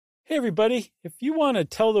Hey everybody, if you want to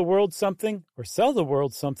tell the world something or sell the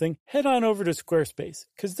world something, head on over to Squarespace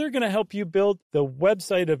because they're going to help you build the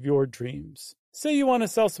website of your dreams. Say you want to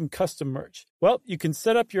sell some custom merch. Well, you can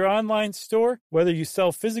set up your online store, whether you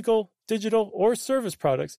sell physical, digital, or service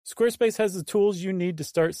products. Squarespace has the tools you need to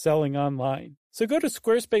start selling online. So go to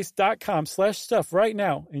squarespace.com/stuff right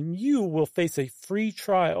now and you will face a free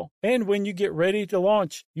trial. And when you get ready to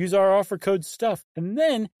launch, use our offer code STUFF and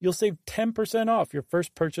then you'll save 10% off your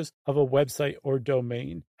first purchase of a website or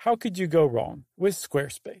domain. How could you go wrong with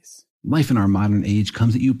Squarespace? Life in our modern age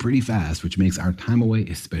comes at you pretty fast, which makes our time away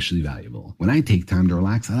especially valuable. When I take time to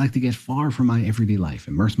relax, I like to get far from my everyday life,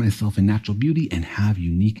 immerse myself in natural beauty, and have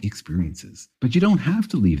unique experiences. But you don't have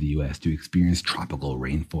to leave the U.S. to experience tropical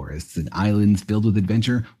rainforests and islands filled with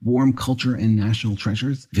adventure, warm culture, and national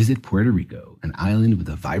treasures. Visit Puerto Rico, an island with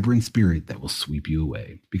a vibrant spirit that will sweep you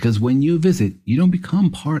away. Because when you visit, you don't become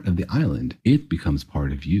part of the island, it becomes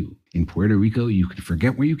part of you. In Puerto Rico, you can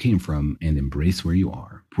forget where you came from and embrace where you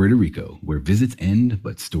are. Puerto Rico, where visits end,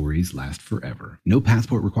 but stories last forever. No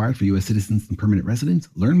passport required for U.S. citizens and permanent residents.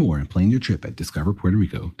 Learn more and plan your trip at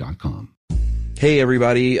discoverpuertorico.com. Hey,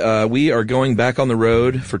 everybody. We are going back on the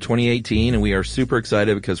road for 2018, and we are super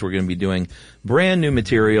excited because we're going to be doing brand new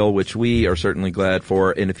material, which we are certainly glad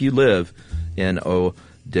for. And if you live in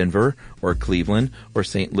Denver or Cleveland or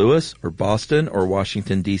St. Louis or Boston or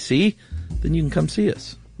Washington, D.C., then you can come see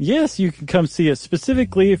us. Yes, you can come see us.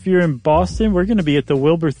 Specifically, if you're in Boston, we're going to be at the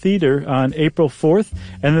Wilbur Theater on April 4th.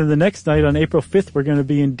 And then the next night on April 5th, we're going to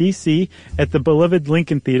be in D.C. at the beloved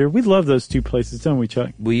Lincoln Theater. We love those two places, don't we,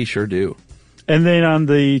 Chuck? We sure do. And then on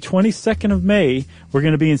the 22nd of May, we're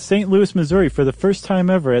going to be in St. Louis, Missouri for the first time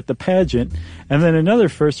ever at the pageant. And then another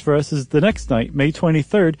first for us is the next night, May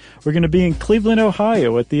 23rd. We're going to be in Cleveland,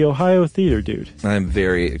 Ohio at the Ohio Theater, dude. I'm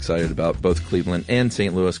very excited about both Cleveland and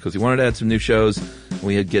St. Louis because we wanted to add some new shows.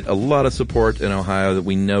 We get a lot of support in Ohio that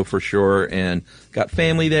we know for sure and got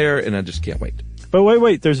family there, and I just can't wait. But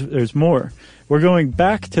wait, there's more. We're going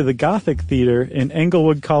back to the Gothic Theater in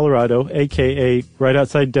Englewood, Colorado, a.k.a. right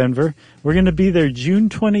outside Denver. We're going to be there June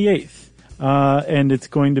 28th, and it's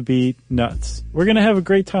going to be nuts. We're going to have a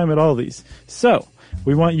great time at all these. So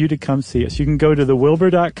we want you to come see us. You can go to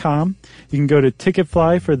thewilbur.com. You can go to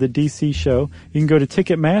Ticketfly for the DC show. You can go to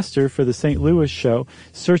Ticketmaster for the St. Louis show.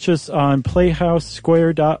 Search us on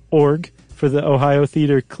playhousesquare.org for the Ohio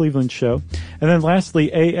Theater Cleveland show. And then lastly,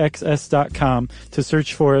 AXS.com to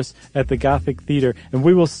search for us at the Gothic Theater. And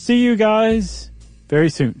we will see you guys very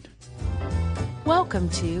soon. Welcome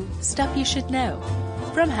to Stuff You Should Know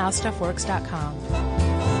from HowStuffWorks.com.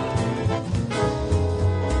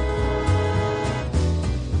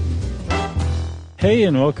 Hey,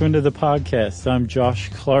 and welcome to the podcast. I'm Josh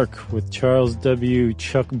Clark with Charles W.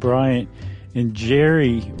 Chuck Bryant and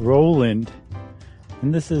Jerry Rowland.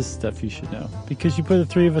 And this is Stuff You Should Know. Because you put the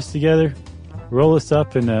three of us together, roll us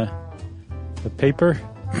up in a paper,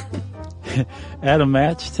 add a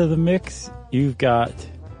match to the mix, you've got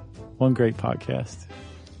one great podcast.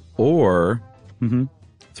 Or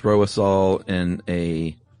throw us all in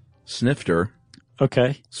a snifter.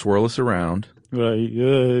 Okay. Swirl us around. Right.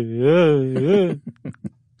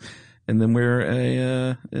 And then we're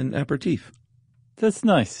an aperitif. That's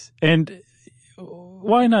nice. And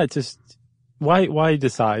why not just... Why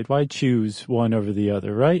decide? Why choose one over the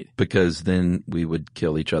other, right? Because then we would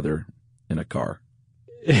kill each other in a car.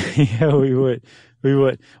 Yeah, we would.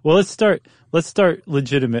 Well, let's start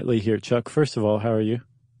legitimately here, Chuck. First of all, how are you?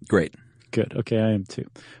 Great. Good. Okay, I am too.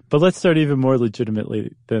 But let's start even more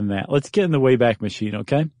legitimately than that. Let's get in the Wayback Machine,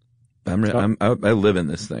 okay? I live in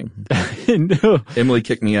this thing. No. Emily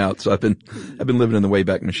kicked me out, so I've been living in the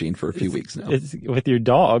Wayback Machine for a few weeks now. It's with your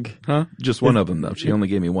dog. Huh? Just one of them, though. She only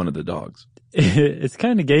gave me one of the dogs. It's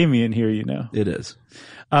kind of gamey in here, you know. It is.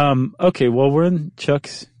 Okay, well, we're in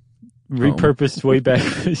Chuck's repurposed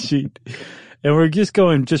Wayback Machine. And we're just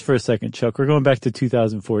going, just for a second, Chuck, we're going back to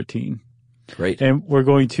 2014. Great. And we're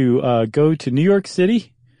going to go to New York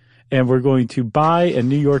City, and we're going to buy a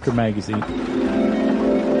New Yorker magazine.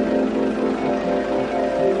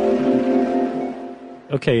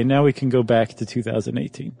 Okay, and now we can go back to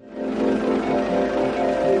 2018.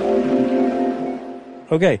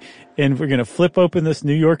 Okay, and we're going to flip open this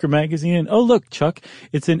New Yorker magazine, and oh, look, Chuck,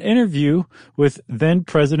 it's an interview with then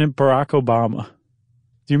President Barack Obama.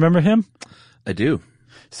 Do you remember him? I do.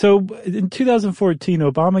 So in 2014,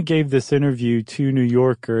 Obama gave this interview to New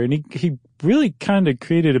Yorker, and he really kind of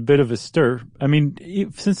created a bit of a stir. I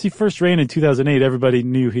mean, since he first ran in 2008, everybody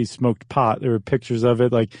knew he smoked pot. There were pictures of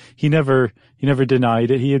it. Like, he never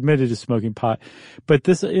denied it. He admitted to smoking pot. But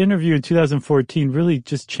this interview in 2014 really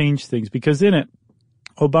just changed things, because in it,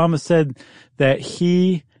 Obama said that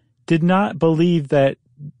he did not believe that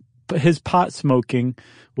his pot smoking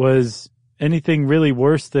was anything really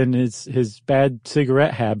worse than his bad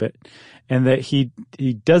cigarette habit, and that he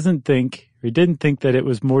didn't think that it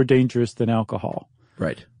was more dangerous than alcohol.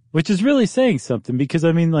 Right. Which is really saying something, because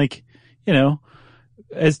I mean, like, you know,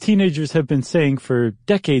 as teenagers have been saying for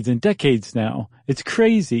decades and decades now, it's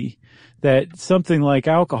crazy that something like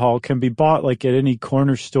alcohol can be bought like at any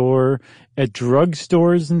corner store, at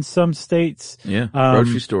drugstores in some states. Yeah,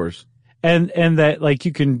 grocery stores. And that like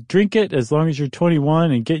you can drink it as long as you're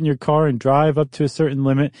 21 and get in your car and drive up to a certain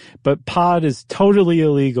limit, but pot is totally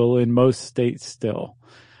illegal in most states still.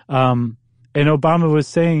 And Obama was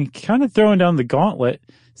saying, kind of throwing down the gauntlet,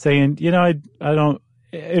 saying, you know, I don't,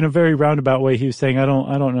 in a very roundabout way, he was saying, I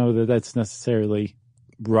don't know that that's necessarily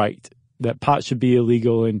right. That pot should be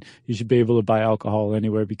illegal and you should be able to buy alcohol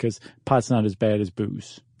anywhere because pot's not as bad as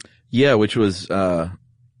booze. Yeah, which was,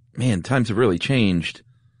 man, times have really changed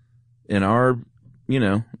in our, you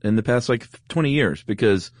know, in the past like 20 years,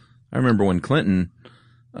 because I remember when Clinton,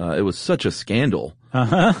 it was such a scandal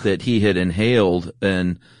that he had inhaled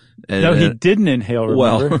and no, he didn't inhale, remember?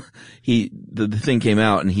 Well, the thing came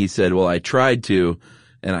out and he said, well, I tried to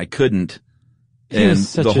and I couldn't. He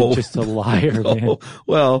was just a liar, man.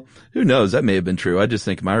 Well, who knows? That may have been true. I just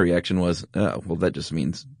think my reaction was, oh, well, that just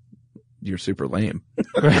means you're super lame.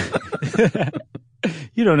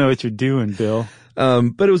 You don't know what you're doing, Bill.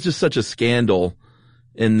 But it was just such a scandal.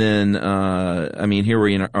 And then, I mean, here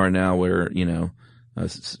we are now where, you know,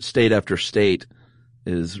 state after state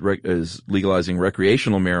is legalizing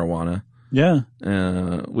recreational marijuana. Yeah.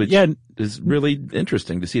 Which is really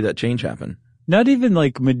interesting to see that change happen. Not even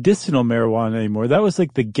like medicinal marijuana anymore. That was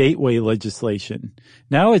like the gateway legislation.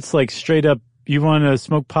 Now it's like straight up, you want to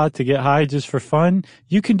smoke pot to get high just for fun?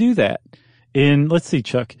 You can do that. Let's see,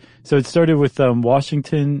 Chuck. So it started with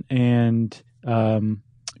Washington and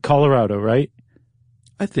Colorado, right?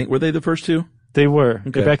 I think, were they the first two? They were.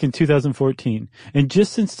 Okay. Back in 2014. And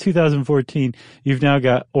just since 2014, you've now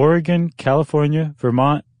got Oregon, California,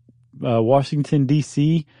 Vermont, Washington,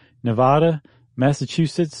 D.C., Nevada,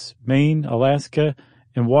 Massachusetts, Maine, Alaska,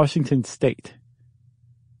 and Washington State.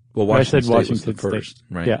 Well, Washington State Washington was the first, State.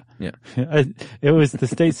 right? Yeah. It was the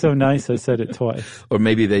state so nice, I said it twice. Or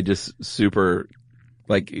maybe they just super,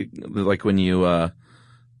 like when you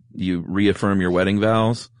reaffirm your wedding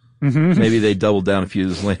vows. Mm-hmm. Maybe they doubled down a few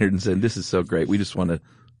years later and said, this is so great. We just want to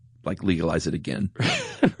like legalize it again.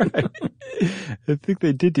 Right. I think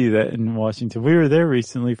they did do that in Washington. We were there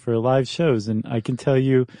recently for live shows, and I can tell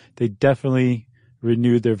you they definitely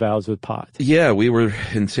renewed their vows with pot. Yeah, we were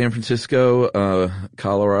in San Francisco,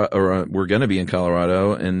 Colorado, or we're going to be in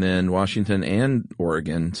Colorado, and then Washington and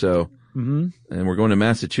Oregon. So, and we're going to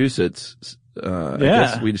Massachusetts. I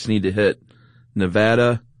guess we just need to hit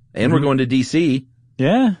Nevada, and we're going to D.C.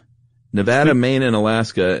 Yeah. Nevada, Maine, and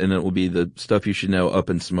Alaska, and it will be the Stuff You Should Know Up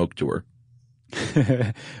and Smoke Tour.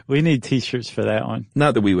 We need t-shirts for that one.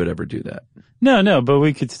 Not that we would ever do that. No, but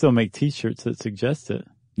we could still make t-shirts that suggest it.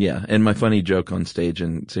 Yeah, and my funny joke on stage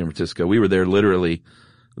in San Francisco, we were there literally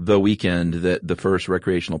the weekend that the first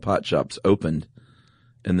recreational pot shops opened,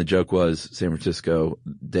 and the joke was San Francisco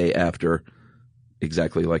day after,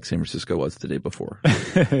 exactly like San Francisco was the day before.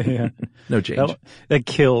 Yeah. No change. That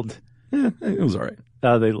killed. Yeah, it was all right.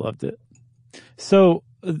 Oh, they loved it. So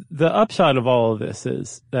the upshot of all of this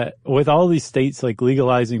is that with all these states like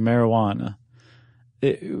legalizing marijuana,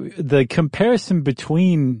 the comparison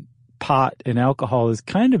between pot and alcohol has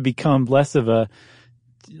kind of become less of a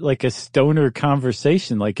stoner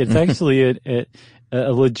conversation. Like it's actually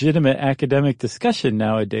a legitimate academic discussion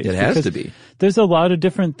nowadays. It has to be. There's a lot of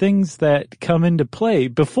different things that come into play.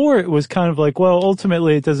 Before it was kind of like, well,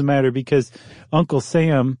 ultimately it doesn't matter because Uncle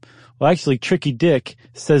Sam, well, actually Tricky Dick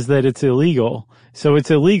says that it's illegal. So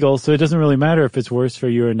it's illegal, so it doesn't really matter if it's worse for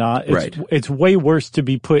you or not. It's way worse to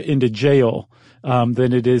be put into jail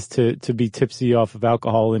than it is to be tipsy off of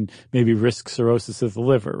alcohol and maybe risk cirrhosis of the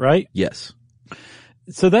liver, right? Yes.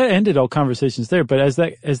 So that ended all conversations there. But as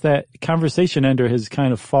that conversation ender has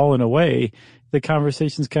kind of fallen away, the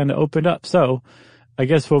conversation's kind of opened up. So I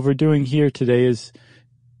guess what we're doing here today is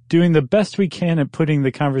doing the best we can at putting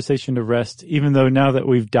the conversation to rest, even though now that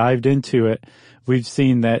we've dived into it, we've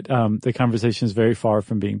seen that the conversation is very far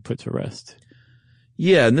from being put to rest.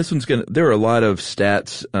 Yeah, and this one's there are a lot of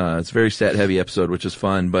stats. It's a very stat heavy episode, which is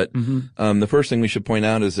fun. But the first thing we should point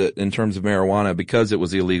out is that in terms of marijuana, because it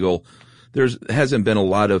was illegal, there hasn't been a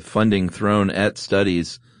lot of funding thrown at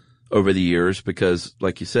studies over the years because,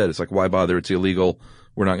 like you said, it's like, why bother? It's illegal.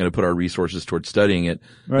 We're not going to put our resources towards studying it.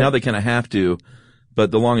 Right. Now they kind of have to. But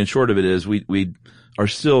the long and short of it is we are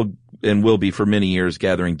still and will be for many years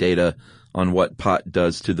gathering data on what pot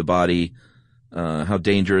does to the body, how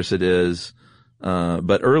dangerous it is.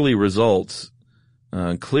 But early results,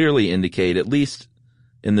 clearly indicate, at least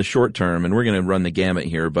in the short term, and we're going to run the gamut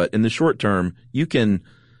here, but in the short term, you can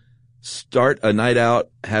start a night out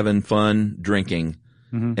having fun drinking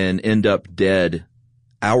and end up dead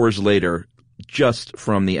hours later just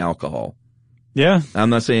from the alcohol. Yeah. I'm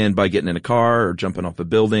not saying by getting in a car or jumping off a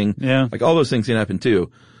building. Yeah. Like all those things can happen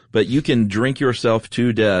too. But you can drink yourself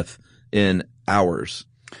to death in hours.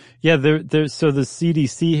 Yeah, so the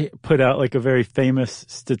CDC put out like a very famous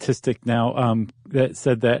statistic now, that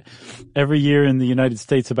said that every year in the United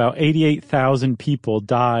States, about 88,000 people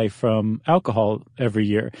die from alcohol every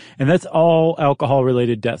year. And that's all alcohol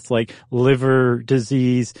related deaths, like liver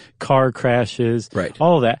disease, car crashes, right,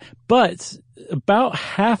 all of that. But about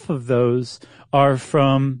half of those are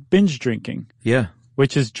from binge drinking. Yeah.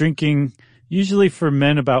 Which is drinking, usually for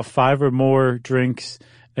men, about 5 or more drinks.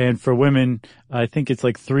 And for women, I think it's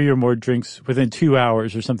like 3 or more drinks within 2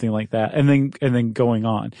 hours or something like that. And then going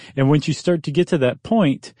on. And once you start to get to that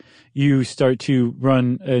point, you start to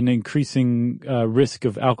run an increasing risk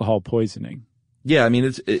of alcohol poisoning. Yeah. I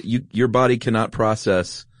mean, your body cannot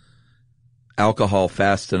process alcohol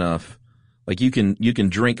fast enough. Like you can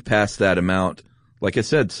drink past that amount. Like I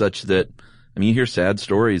said, such that, I mean, you hear sad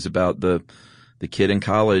stories about the kid in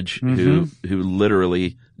college who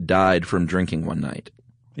literally died from drinking one night.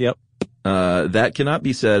 Yep. That cannot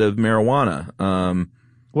be said of marijuana.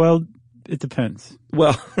 Well, it depends.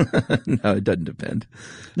 Well, no, it doesn't depend.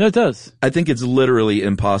 No, it does. I think it's literally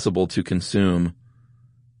impossible to consume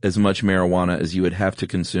as much marijuana as you would have to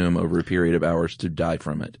consume over a period of hours to die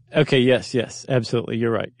from it. Okay. Yes. Absolutely.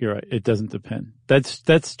 You're right. It doesn't depend.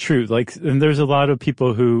 That's true. Like, and there's a lot of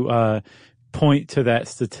people who, point to that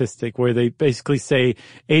statistic where they basically say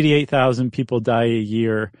 88,000 people die a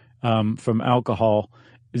year, from alcohol.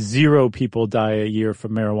 0 people die a year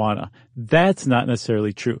from marijuana. That's not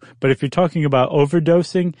necessarily true. But if you're talking about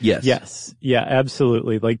overdosing, yes. Yeah,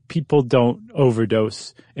 absolutely. Like people don't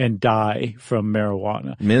overdose and die from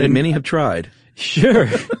marijuana. Many have tried. Sure.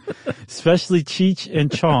 Especially Cheech and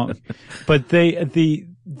Chong. But the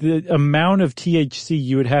amount of THC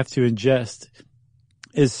you would have to ingest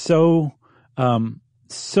is so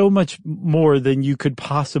much more than you could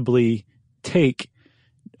possibly take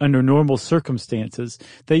under normal circumstances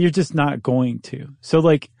that you're just not going to. So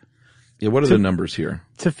like, yeah, what are the numbers here?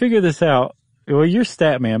 To figure this out, well, you're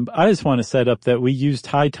stat man. I just want to set up that we used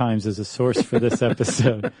High Times as a source for this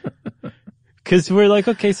episode. Cause we're like,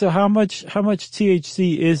 okay, so how much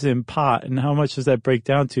THC is in pot and how much does that break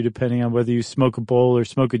down to depending on whether you smoke a bowl or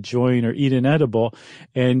smoke a joint or eat an edible?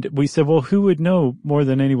 And we said, well, who would know more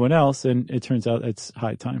than anyone else? And it turns out it's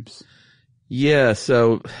High Times. Yeah,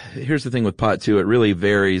 so here's the thing with pot too. It really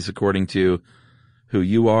varies according to who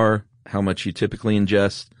you are, how much you typically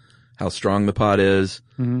ingest, how strong the pot is.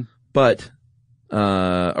 Mm-hmm. But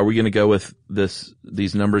are we going to go with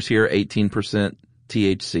these numbers here? 18%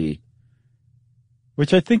 THC,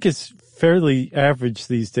 which I think is fairly average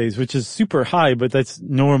these days, which is super high, but that's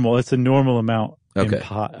normal. It's a normal amount in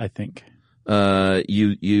pot, I think.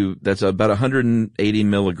 That's about 180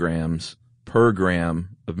 milligrams per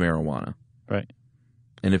gram of marijuana. Right.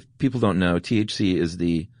 And if people don't know, THC is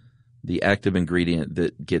the active ingredient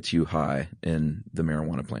that gets you high in the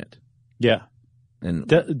marijuana plant. Yeah.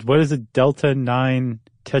 And what is it? Delta 9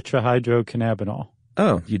 tetrahydrocannabinol.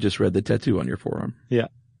 Oh, you just read the tattoo on your forearm. Yeah.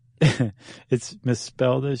 It's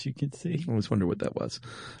misspelled, as you can see. I always wonder what that was.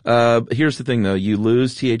 Here's the thing though. You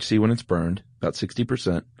lose THC when it's burned, about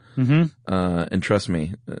 60%. Mm-hmm. And trust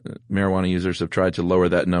me, marijuana users have tried to lower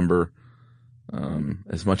that number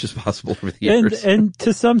as much as possible over the years. And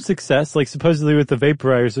to some success, like supposedly with the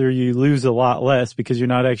vaporizer, you lose a lot less because you're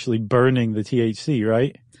not actually burning the THC,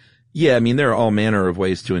 right? Yeah, I mean, there are all manner of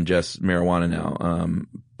ways to ingest marijuana now.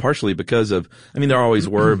 Partially because of, I mean, there always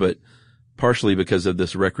were, but partially because of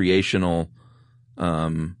this recreational,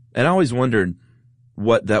 and I always wondered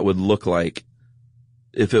what that would look like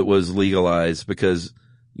if it was legalized because,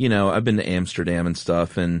 you know, I've been to Amsterdam and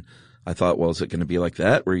stuff and I thought, well, is it going to be like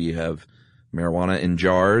that where you have marijuana in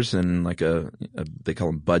jars and like they call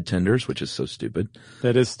them bud tenders, which is so stupid.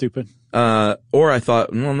 That is stupid. Or I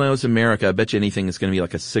thought, well, no, it's America. I bet you anything is going to be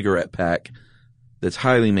like a cigarette pack that's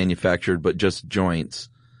highly manufactured, but just joints.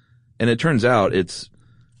 And it turns out it's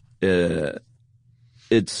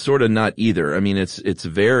sort of not either. I mean, it's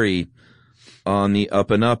very on the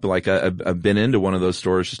up and up. Like I've been into one of those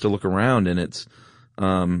stores just to look around and it's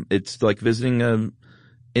like visiting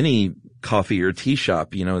any coffee or tea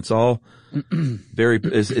shop. You know, it's all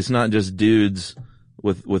it's not just dudes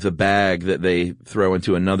with a bag that they throw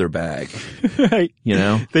into another bag. Right. You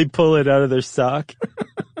know? They pull it out of their sock.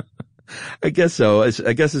 I guess so.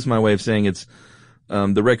 I guess it's my way of saying it's,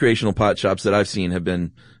 the recreational pot shops that I've seen have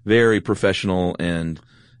been very professional and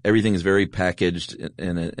everything is very packaged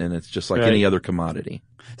and it's just like any other commodity.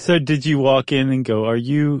 So did you walk in and go, are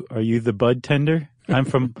you the bud tender? I'm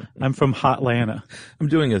from Hotlanta. I'm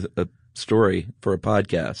doing a story for a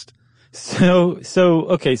podcast.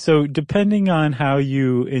 So depending on how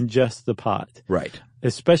you ingest the pot. Right.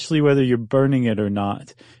 Especially whether you're burning it or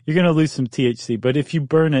not, you're going to lose some THC. But if you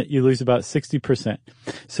burn it, you lose about 60%.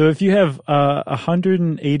 So if you have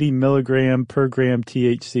 180 milligram per gram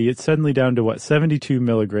THC, it's suddenly down to 72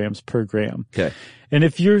 milligrams per gram. Okay. And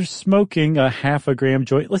if you're smoking a half a gram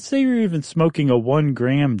joint, let's say you're even smoking a 1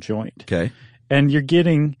 gram joint. Okay. And you're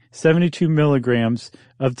getting 72 milligrams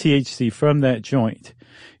of THC from that joint,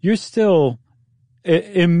 you're still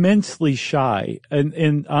immensely shy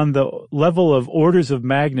and on the level of orders of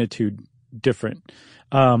magnitude different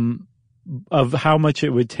of how much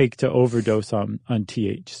it would take to overdose on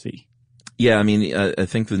THC. Yeah, I mean, I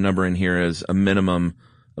think the number in here is a minimum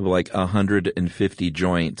of like 150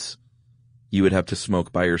 joints you would have to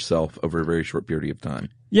smoke by yourself over a very short period of time.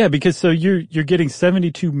 Yeah, because so you're getting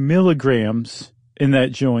 72 milligrams in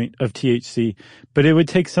that joint of THC, but it would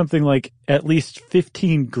take something like at least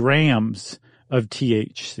 15 grams of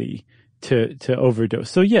THC to overdose.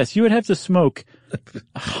 So yes, you would have to smoke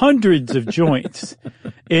hundreds of joints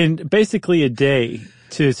in basically a day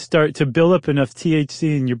to start to build up enough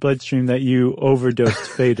THC in your bloodstream that you overdosed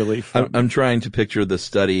fatally from. I'm trying to picture the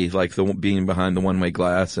study, like being behind the one-way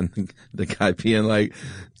glass and the guy being like,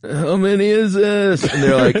 how many is this? And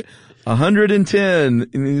they're like, 110.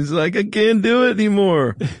 And he's like, I can't do it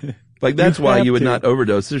anymore. Like that's why you would not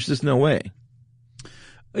overdose. There's just no way.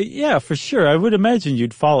 Yeah, for sure. I would imagine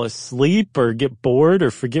you'd fall asleep or get bored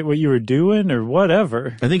or forget what you were doing or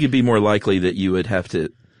whatever. I think it'd be more likely that you would have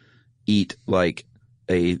to eat like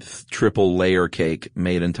a triple layer cake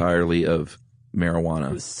made entirely of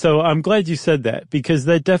marijuana. So I'm glad you said that because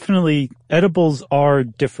edibles are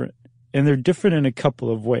different and they're different in a couple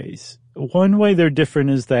of ways. One way they're different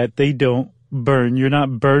is that they don't burn. You're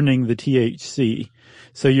not burning the THC.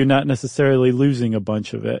 So you're not necessarily losing a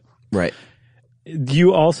bunch of it. Right.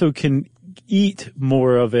 You also can eat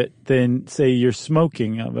more of it than, say, you're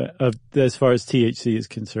smoking of it, as far as THC is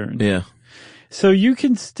concerned. Yeah. So you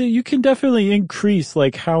can definitely increase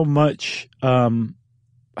like how much THC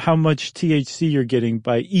you're getting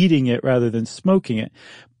by eating it rather than smoking it.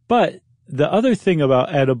 But the other thing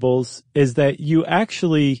about edibles is that your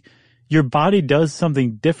body does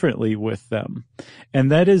something differently with them.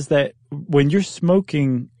 And that is that when you're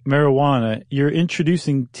smoking marijuana, you're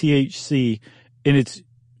introducing THC in its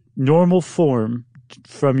normal form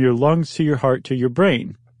from your lungs to your heart to your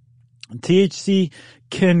brain. THC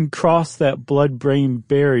can cross that blood-brain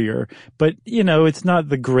barrier, but, it's not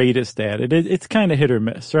the greatest at it. It's kind of hit or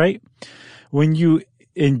miss, right? When you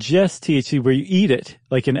ingest THC, where you eat it,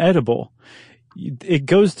 like an edible, it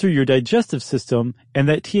goes through your digestive system, and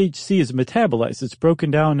that THC is metabolized. It's broken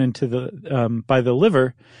down into by the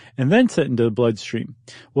liver and then sent into the bloodstream.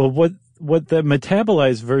 Well, what the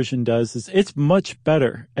metabolized version does is it's much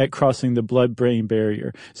better at crossing the blood-brain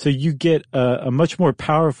barrier. So you get a much more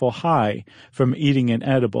powerful high from eating an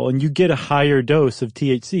edible, and you get a higher dose of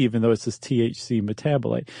THC, even though it's this THC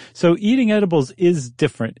metabolite. So eating edibles is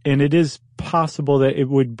different, and it is possible that it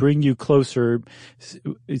would bring you closer,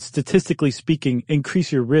 statistically speaking,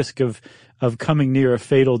 increase your risk of coming near a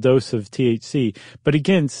fatal dose of THC. But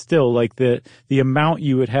again, still, like the amount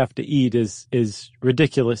you would have to eat is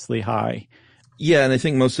ridiculously high. Yeah, and I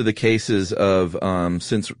think most of the cases of,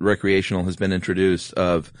 since recreational has been introduced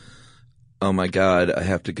of, oh my God, I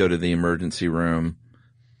have to go to the emergency room,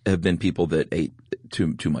 have been people that ate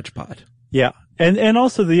too much pot. Yeah. And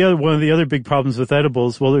also one of the other big problems with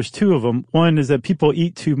edibles, well, there's two of them. One is that people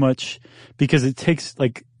eat too much because it takes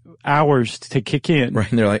like hours to kick in. Right.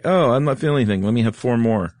 And they're like, oh, I'm not feeling anything. Let me have 4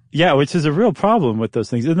 more. Yeah, which is a real problem with those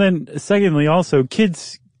things. And then secondly, also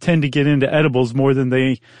kids tend to get into edibles more than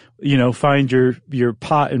they, find your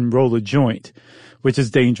pot and roll a joint, which is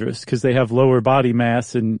dangerous because they have lower body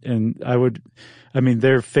mass and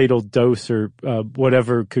their fatal dose or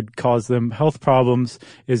whatever could cause them health problems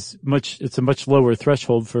it's a much lower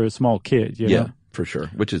threshold for a small kid. Yeah, for sure.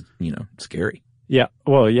 Which is, scary. Yeah.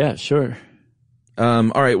 Well, yeah, sure. All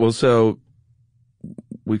right. Well, so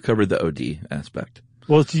we've covered the OD aspect.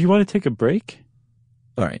 Well, do you want to take a break?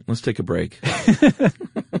 All right. Let's take a break.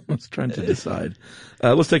 Let's try to decide.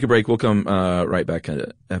 Let's take a break. We'll come right back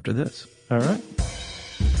after this. All right.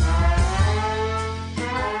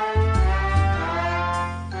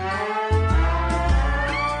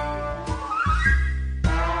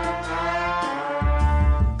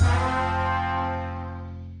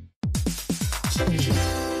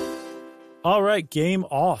 All right, game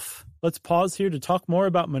off. Let's pause here to talk more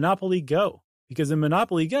about Monopoly Go. Because in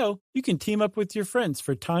Monopoly Go, you can team up with your friends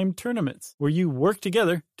for timed tournaments where you work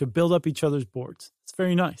together to build up each other's boards. It's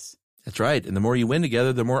very nice. That's right. And the more you win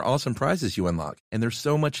together, the more awesome prizes you unlock. And there's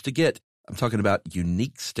so much to get. I'm talking about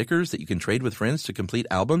unique stickers that you can trade with friends to complete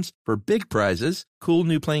albums for big prizes, cool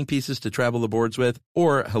new playing pieces to travel the boards with,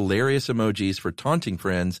 or hilarious emojis for taunting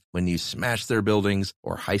friends when you smash their buildings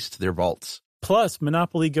or heist their vaults. Plus,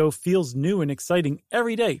 Monopoly Go feels new and exciting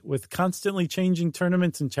every day with constantly changing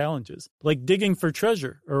tournaments and challenges, like digging for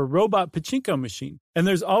treasure or a robot pachinko machine. And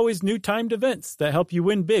there's always new timed events that help you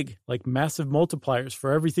win big, like massive multipliers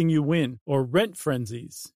for everything you win or rent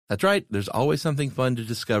frenzies. That's right. There's always something fun to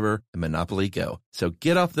discover in Monopoly Go. So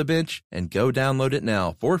get off the bench and go download it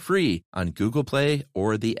now for free on Google Play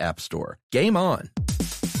or the App Store. Game on!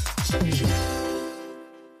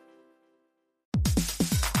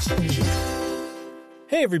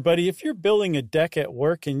 Hey everybody, if you're building a deck at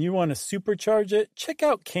work and you want to supercharge it, check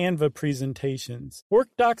out Canva presentations. Work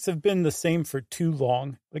docs have been the same for too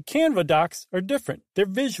long, but Canva docs are different. They're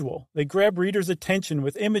visual. They grab readers' attention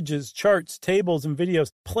with images, charts, tables, and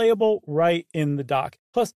videos playable right in the doc.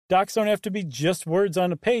 Plus, docs don't have to be just words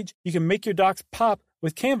on a page. You can make your docs pop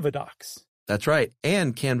with Canva docs. That's right.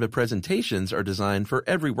 And Canva presentations are designed for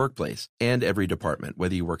every workplace and every department.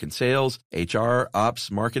 Whether you work in sales, HR,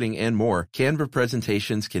 ops, marketing, and more, Canva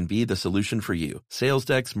presentations can be the solution for you. Sales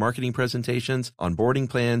decks, marketing presentations, onboarding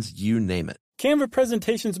plans, you name it. Canva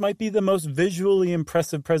presentations might be the most visually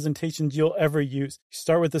impressive presentations you'll ever use. You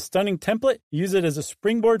start with a stunning template, use it as a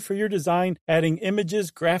springboard for your design, adding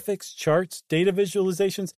images, graphics, charts, data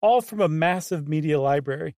visualizations, all from a massive media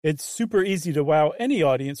library. It's super easy to wow any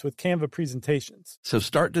audience with Canva presentations. So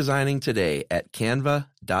start designing today at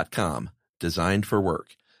canva.com. Designed for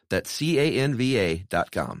work. That's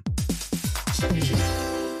CANVA.com.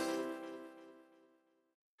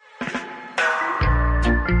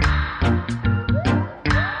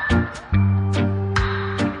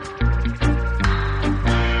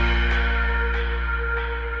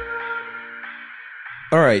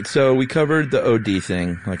 All right, so we covered the OD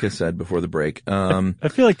thing, like I said before the break. I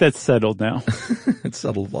feel like that's settled now. It's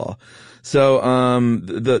settled law. So,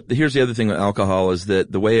 here's the other thing with alcohol is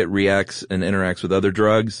that the way it reacts and interacts with other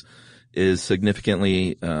drugs is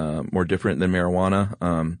significantly, more different than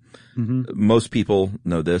marijuana. Most people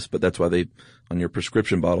know this, but that's why on your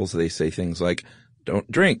prescription bottles, they say things like,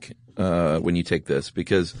 don't drink, when you take this,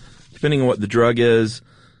 because depending on what the drug is,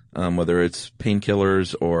 whether it's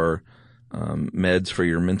painkillers or, meds for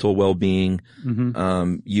your mental well-being.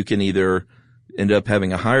 You can either end up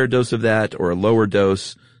having a higher dose of that or a lower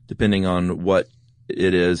dose, depending on what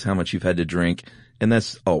it is, how much you've had to drink. And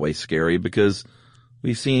that's always scary because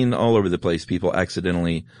we've seen all over the place people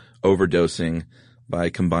accidentally overdosing by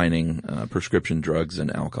combining prescription drugs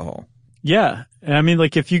and alcohol. Yeah. I mean,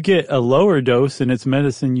 like if you get a lower dose and it's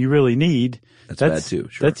medicine you really need, that's bad too.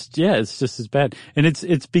 Sure. It's just as bad. And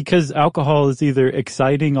it's because alcohol is either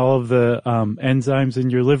exciting all of the enzymes in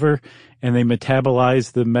your liver and they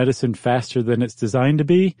metabolize the medicine faster than it's designed to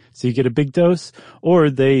be, so you get a big dose,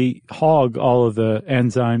 or they hog all of the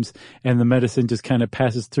enzymes and the medicine just kind of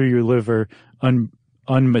passes through your liver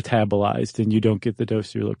unmetabolized and you don't get the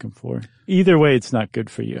dose you're looking for. Either way, it's not good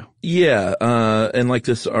for you. Yeah. And like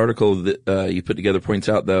this article that you put together points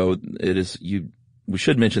out, though, we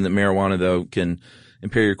should mention that marijuana, though, can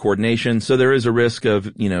impair your coordination. So there is a risk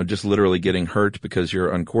of, just literally getting hurt because you're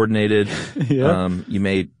uncoordinated. Yeah. You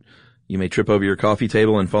may trip over your coffee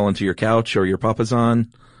table and fall into your couch or your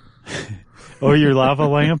papasan. Or your lava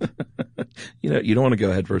lamp. You don't want to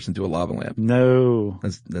go head first into a lava lamp. No.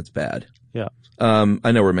 That's bad. Yeah.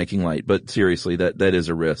 I know we're making light, but seriously, that is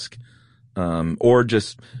a risk. Or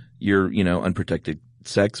just your, unprotected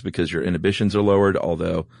sex because your inhibitions are lowered,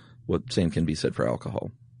 although same can be said for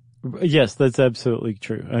alcohol. Yes, that's absolutely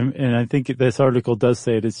true. And I think this article does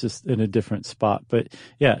say it's just in a different spot. But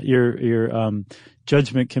yeah, your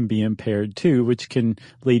judgment can be impaired too, which can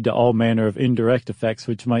lead to all manner of indirect effects,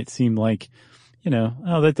 which might seem like,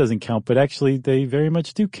 that doesn't count. But actually, they very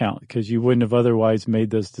much do count because you wouldn't have otherwise made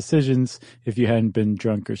those decisions if you hadn't been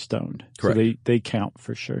drunk or stoned. Correct. So they count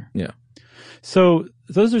for sure. Yeah. So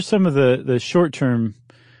those are some of the short-term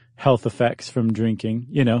health effects from drinking,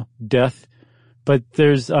 death. But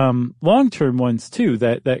there's long-term ones too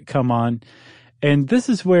that come on, and this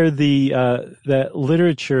is where that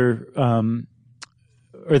literature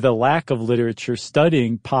or the lack of literature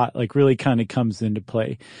studying pot really kind of comes into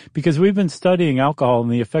play, because we've been studying alcohol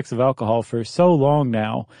and the effects of alcohol for so long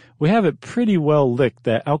now. We have it pretty well licked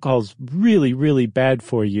that alcohol is really, really bad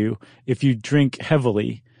for you if you drink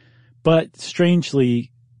heavily, but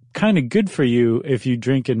strangely, kind of good for you if you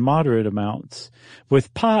drink in moderate amounts.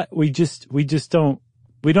 With pot, we just don't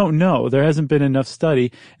know. There hasn't been enough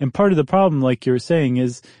study. And part of the problem, like you were saying,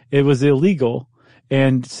 is it was illegal.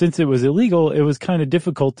 And since it was illegal, it was kind of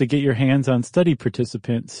difficult to get your hands on study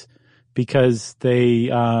participants because they,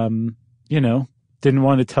 didn't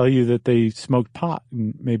want to tell you that they smoked pot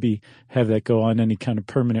and maybe have that go on any kind of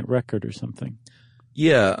permanent record or something.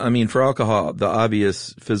 Yeah. I mean, for alcohol, the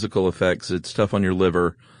obvious physical effects, it's tough on your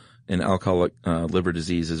liver, and alcoholic liver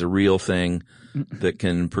disease is a real thing that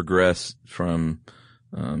can progress from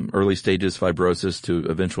early stages fibrosis to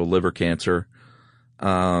eventual liver cancer.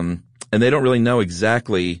 And they don't really know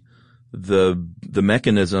exactly the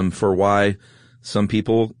mechanism for why some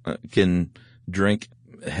people can drink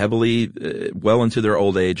heavily well into their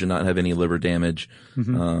old age and not have any liver damage,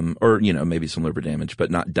 or maybe some liver damage,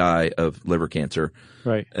 but not die of liver cancer.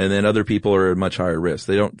 Right. And then other people are at much higher risk.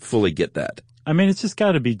 They don't fully get that. I mean, it's just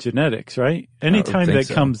got to be genetics, right? Anytime that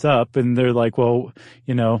comes up and they're like, well,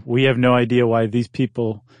 we have no idea why these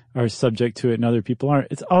people are subject to it and other people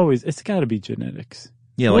aren't. It's got to be genetics.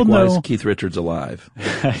 Yeah, why is Keith Richards alive?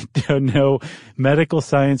 I don't know. Medical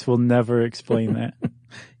science will never explain that.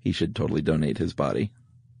 He should totally donate his body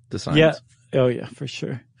to science. Yeah. Oh, yeah, for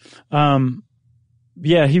sure.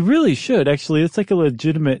 Yeah, he really should, actually. It's like a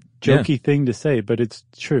legitimate, jokey thing to say, but it's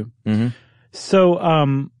true. Mm-hmm.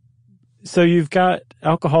 So you've got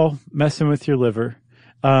alcohol messing with your liver.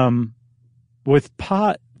 With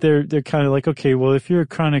pot, they're kind of like, okay, well, if you're a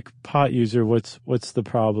chronic pot user, what's the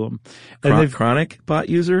problem? And chronic pot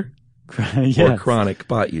user? Yeah. Or chronic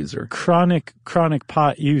pot user? Chronic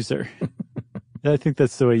pot user. I think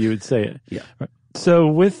that's the way you would say it. Yeah. So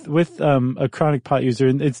with a chronic pot user,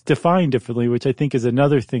 and it's defined differently, which I think is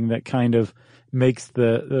another thing that kind of makes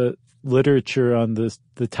the literature on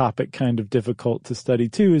the topic kind of difficult to study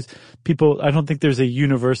too, is I don't think there's a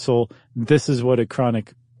universal, this is what a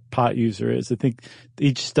chronic pot user is. I think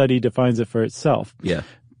each study defines it for itself. Yeah.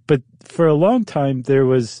 But for a long time, there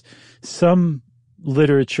was some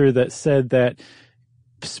literature that said that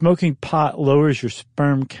smoking pot lowers your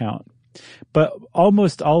sperm count. But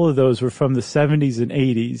almost all of those were from the 70s and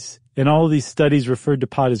 80s. And all of these studies referred to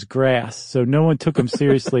pot as grass. So no one took them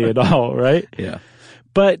seriously at all, right? Yeah.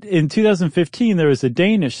 But in 2015, there was a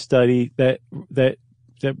Danish study that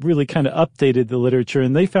really kind of updated the literature.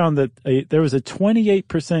 And they found that there was a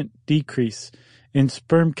 28% decrease in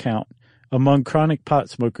sperm count among chronic pot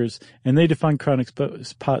smokers. And they define chronic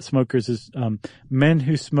pot smokers as men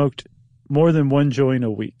who smoked more than one joint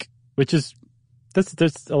a week, which is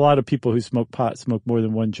there's a lot of people who smoke pot smoke more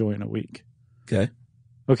than one joint a week.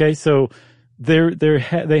 Okay, so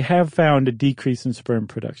they have found a decrease in sperm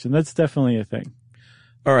production. That's definitely a thing.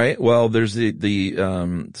 All right. Well, there's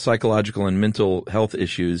the psychological and mental health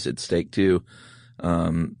issues at stake too.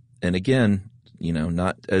 And again,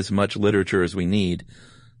 not as much literature as we need.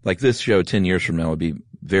 Like this show 10 years from now would be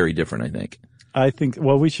very different, I think. I think,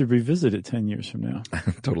 well, we should revisit it 10 years from now.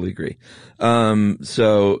 Totally agree.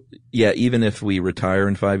 So yeah, even if we retire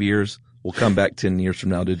in 5 years, we'll come back 10 years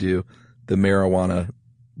from now to do the marijuana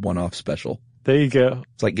one-off special. There you go.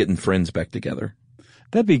 It's like getting Friends back together.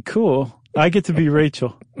 That'd be cool. I get to be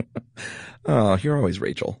Rachel. Oh, you're always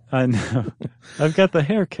Rachel. I know. I've got the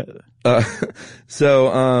haircut.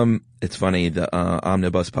 So it's funny. The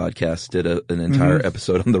Omnibus podcast did an entire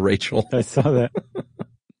episode on the Rachel. I saw that.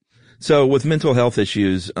 So with mental health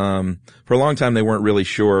issues, for a long time they weren't really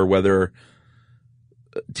sure whether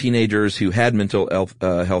teenagers who had mental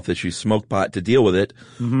health issues smoked pot to deal with it,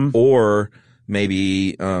 or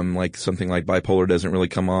maybe like something like bipolar doesn't really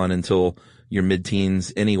come on until your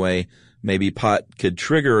mid-teens anyway. Maybe pot could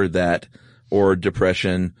trigger that, or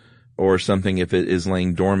depression, or something if it is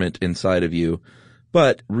laying dormant inside of you.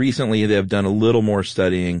 But recently they have done a little more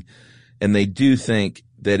studying, and they do think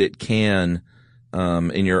that it can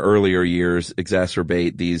in your earlier years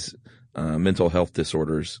exacerbate these mental health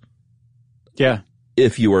disorders. Yeah.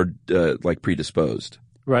 If you are like predisposed.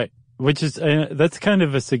 Right. Which is that's kind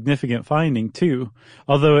of a significant finding too.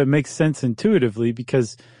 Although it makes sense intuitively,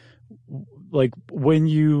 because like when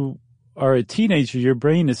you are a teenager, your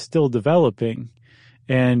brain is still developing,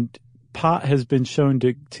 and pot has been shown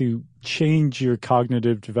to change your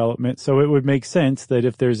cognitive development. So it would make sense that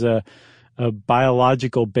if there's a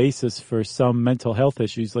biological basis for some mental health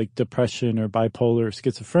issues like depression or bipolar or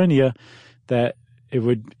schizophrenia, that it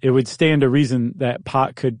would stand to reason that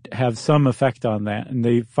pot could have some effect on that. And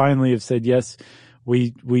they finally have said, yes,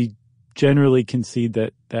 we generally concede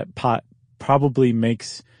that pot probably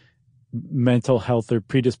makes mental health or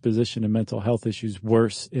predisposition to mental health issues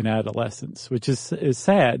worse in adolescence, which is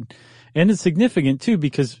sad. And it's significant too,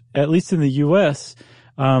 because at least in the U.S.,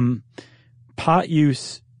 pot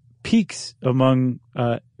use peaks among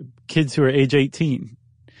kids who are age 18.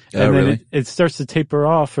 And then really? it starts to taper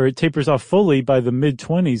off, or it tapers off fully by the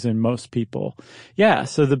mid-20s in most people. Yeah,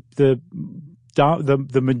 so the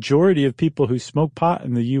majority of people who smoke pot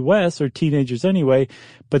in the U.S. are teenagers anyway,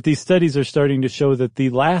 but these studies are starting to show that the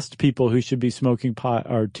last people who should be smoking pot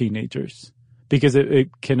are teenagers because it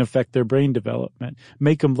can affect their brain development,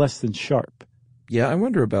 make them less than sharp. Yeah, I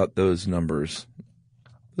wonder about those numbers.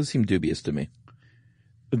 Those seem dubious to me.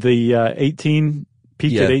 The 18,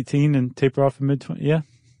 peak at 18 and taper off in mid-20s, yeah.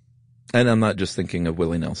 And I'm not just thinking of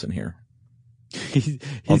Willie Nelson here. He's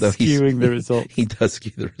skewing the results. He does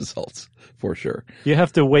skew the results, for sure. You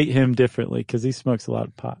have to weight him differently because he smokes a lot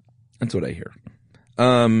of pot. That's what I hear.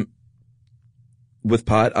 With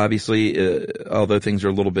pot, obviously, although things are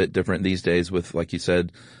a little bit different these days with, like you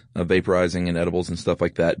said, vaporizing and edibles and stuff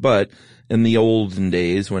like that. But in the olden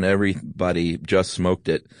days when everybody just smoked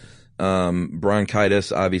it,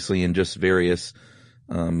 bronchitis, obviously, and just various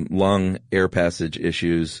lung air passage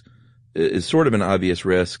issues is sort of an obvious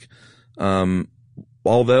risk.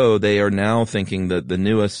 Although they are now thinking that the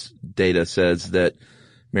newest data says that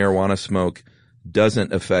marijuana smoke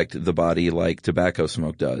doesn't affect the body like tobacco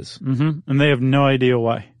smoke does. Mm-hmm. And they have no idea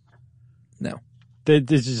why. No. It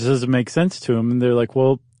just doesn't make sense to them. And they're like,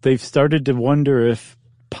 well, they've started to wonder if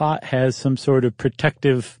pot has some sort of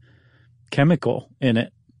protective chemical in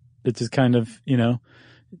it. It just kind of,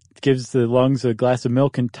 gives the lungs a glass of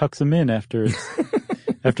milk and tucks them in after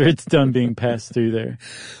it's done being passed through there.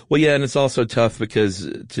 Well, yeah, and it's also tough because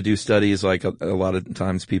to do studies, like a lot of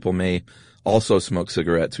times people may also smoke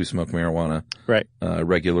cigarettes who smoke marijuana right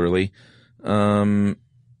regularly. And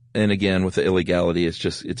again, with the illegality,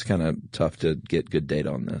 it's kind of tough to get good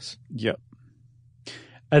data on this. Yep.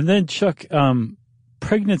 And then, Chuck,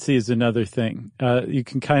 pregnancy is another thing. You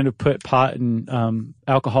can kind of put pot and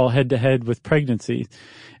alcohol head to head with pregnancy.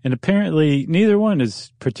 And apparently neither one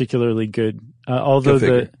is particularly good.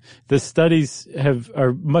 Although the studies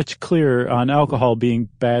are much clearer on alcohol being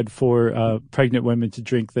bad for pregnant women to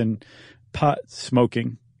drink than pot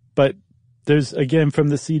smoking. But there's, again, from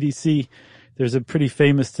the CDC, there's a pretty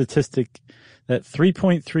famous statistic that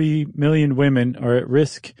 3.3 million women are at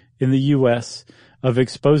risk in the U.S. of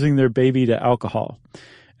exposing their baby to alcohol.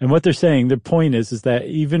 And what they're saying, their point is that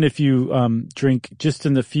even if you drink just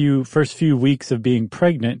in the first few weeks of being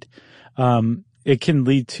pregnant, it can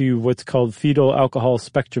lead to what's called fetal alcohol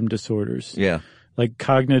spectrum disorders. Yeah. Like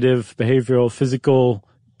cognitive, behavioral, physical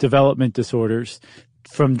development disorders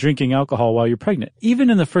from drinking alcohol while you're pregnant, even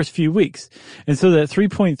in the first few weeks. And so that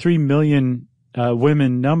 3.3 million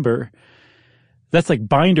women number, that's like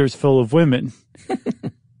binders full of women.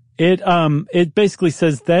 It basically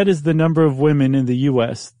says that is the number of women in the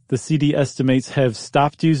U.S. the CD estimates have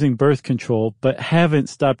stopped using birth control, but haven't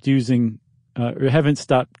stopped using or haven't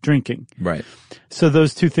stopped drinking. Right. So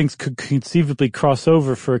those two things could conceivably cross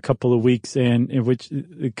over for a couple of weeks, and in which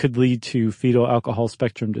it could lead to fetal alcohol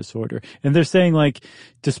spectrum disorder. And they're saying, like,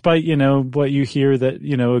 despite, what you hear that,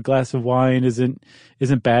 a glass of wine isn't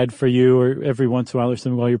bad for you, or every once in a while or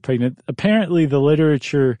something while you're pregnant, apparently the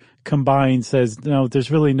literature combined says, no,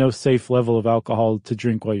 there's really no safe level of alcohol to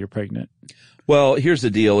drink while you're pregnant. Well, here's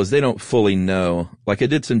the deal is they don't fully know. Like I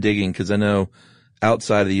did some digging because I know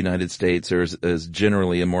outside of the United States, there's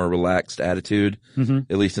generally a more relaxed attitude,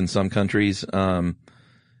 at least in some countries.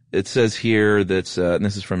 It says here that, and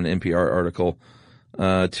this is from an NPR article,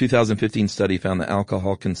 2015 study found that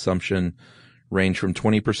alcohol consumption ranged from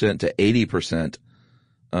 20% to 80%,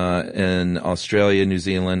 in Australia, New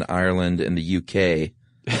Zealand, Ireland, and the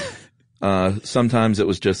UK. Sometimes it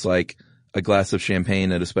was just like a glass of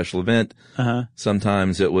champagne at a special event.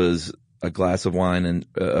 Sometimes it was a glass of wine and,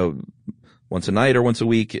 once a night or once a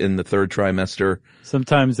week in the third trimester.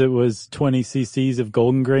 Sometimes it was 20 cc's of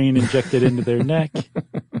Golden Grain injected into their neck.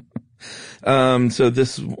 So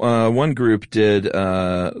this, one group did,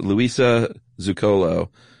 Luisa Zuccolo.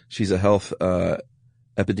 She's a health,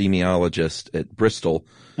 epidemiologist at Bristol,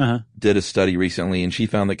 did a study recently, and she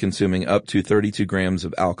found that consuming up to 32 grams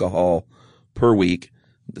of alcohol per week,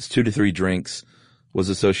 that's 2 to 3 drinks, was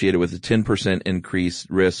associated with a 10% increased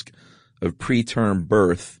risk of preterm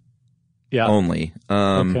birth. Yeah. Only.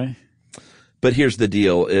 Okay. But here's the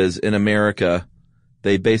deal is in America,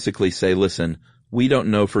 they basically say, listen, we don't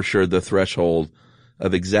know for sure the threshold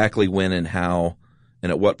of exactly when and how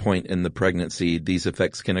and at what point in the pregnancy these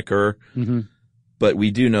effects can occur. But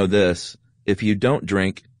we do know this. If you don't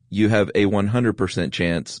drink, you have a 100%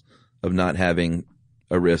 chance of not having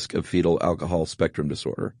a risk of fetal alcohol spectrum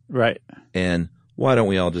disorder. Right. And why don't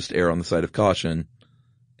we all just err on the side of caution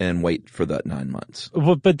and wait for that 9 months.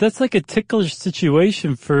 Well, but that's like a ticklish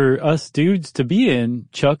situation for us dudes to be in,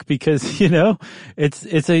 Chuck, because,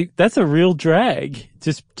 that's a real drag.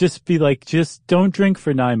 Just be like, just don't drink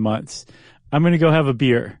for 9 months. I'm going to go have a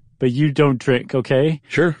beer, but you don't drink. Okay.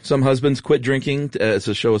 Sure. Some husbands quit drinking as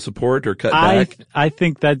a show of support or cut back. I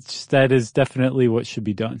think that is definitely what should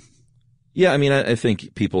be done. Yeah. I mean, I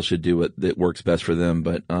think people should do what that works best for them,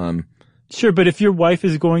 but, sure, but if your wife or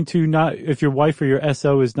your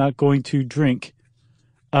SO is not going to drink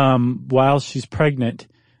while she's pregnant,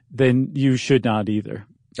 then you should not either.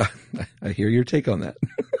 I hear your take on that.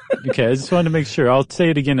 Okay, I just wanted to make sure. I'll say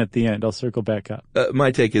it again at the end. I'll circle back up.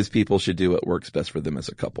 My take is people should do what works best for them as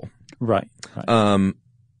a couple. Right. And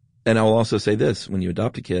I'll also say this: when you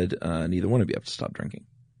adopt a kid, neither one of you have to stop drinking.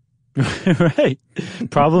 Right.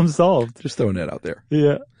 Problem solved. Just throwing that out there.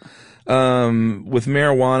 Yeah. With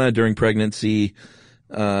marijuana during pregnancy,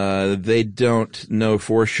 they don't know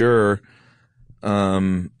for sure,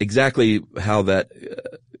 exactly how that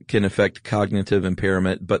can affect cognitive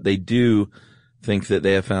impairment, but they do think that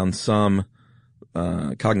they have found some,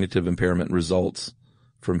 cognitive impairment results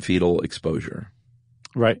from fetal exposure.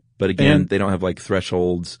 Right. But again, they don't have like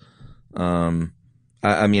thresholds. I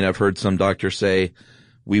mean, I've heard some doctors say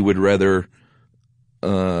we would rather,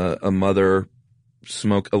 a mother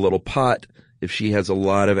smoke a little pot if she has a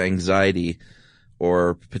lot of anxiety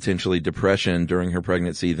or potentially depression during her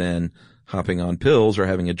pregnancy than hopping on pills or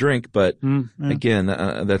having a drink. But again,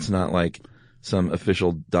 that's not like some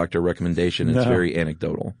official doctor recommendation. It's very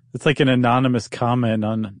anecdotal. It's like an anonymous comment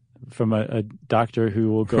from a doctor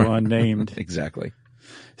who will go unnamed. Exactly.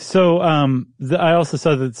 So, I also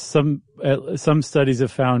saw that some studies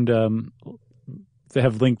have found, they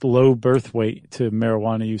have linked low birth weight to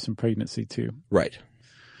marijuana use in pregnancy too. Right.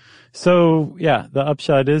 So yeah, the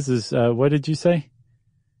upshot is what did you say?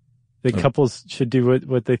 The couples should do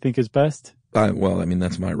what they think is best? Well, I mean,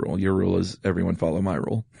 that's my rule. Your rule is everyone follow my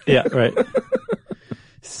rule. Yeah, right.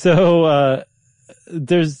 So,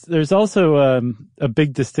 there's also, a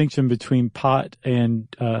big distinction between pot and,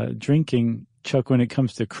 drinking, Chuck, when it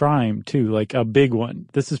comes to crime too, like a big one.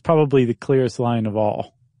 This is probably the clearest line of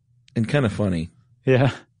all. And kind of funny.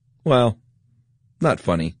 Yeah. Well, not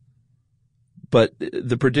funny, but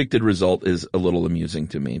the predicted result is a little amusing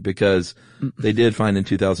to me because they did find in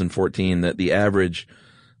 2014 that the average,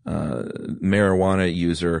 marijuana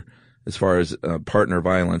user, as far as, partner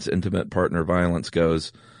violence, intimate partner violence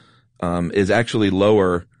goes, is actually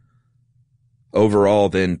lower overall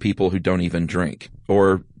than people who don't even drink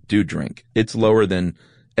or do drink. It's lower than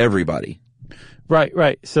everybody.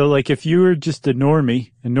 Right. So like if you were just a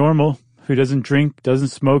normal who doesn't drink, doesn't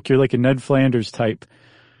smoke, you're like a Ned Flanders type.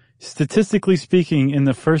 Statistically speaking, in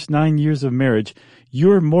the first 9 years of marriage,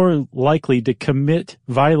 you're more likely to commit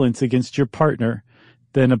violence against your partner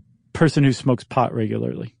than a person who smokes pot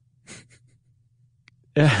regularly.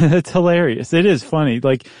 It's hilarious. It is funny.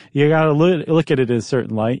 Like you gotta look at it in a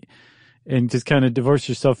certain light and just kind of divorce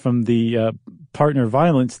yourself from the, partner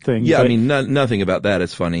violence thing. Yeah. But, I mean, nothing about that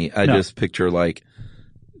is funny. I just picture like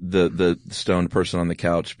the stoned person on the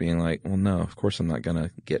couch being like, well, no, of course I'm not going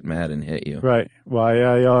to get mad and hit you. Right.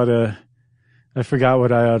 Why I forgot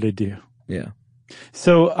what I ought to do. Yeah.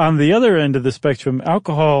 So on the other end of the spectrum,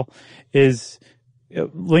 alcohol is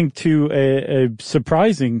linked to a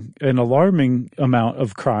surprising and alarming amount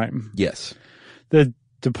of crime. Yes. The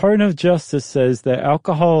Department of Justice says that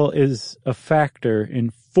alcohol is a factor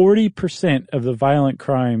in 40% of the violent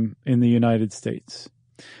crime in the United States.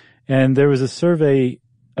 And there was a survey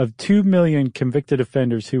of 2 million convicted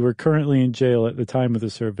offenders who were currently in jail at the time of the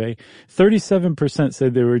survey. 37%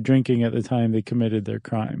 said they were drinking at the time they committed their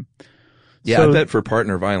crime. Yeah, so, I bet for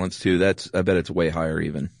partner violence too, I bet it's way higher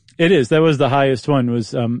even. It is. That was the highest one,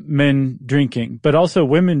 was men drinking, but also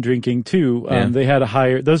women drinking too. They had a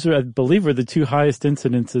higher, those are, I believe, were the two highest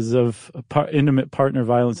incidences of intimate partner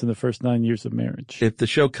violence in the first 9 years of marriage. If the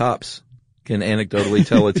show Cops can anecdotally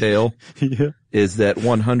tell a tale, is that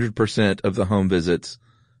 100% of the home visits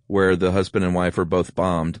where the husband and wife are both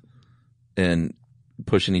bombed and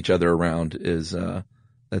pushing each other around is,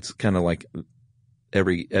 that's kind of like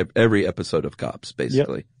every episode of Cops,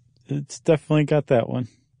 basically. Yep. It's definitely got that one.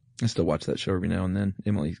 I still watch that show every now and then.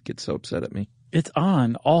 Emily gets so upset at me. It's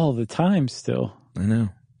on all the time still. I know.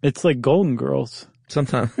 It's like Golden Girls.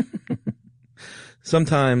 Sometimes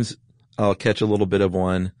I'll catch a little bit of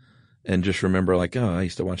one and just remember like, oh, I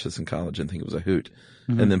used to watch this in college and think it was a hoot.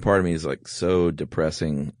 Mm-hmm. And then part of me is like so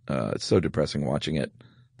depressing watching it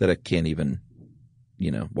that I can't even,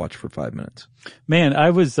 watch for 5 minutes. Man,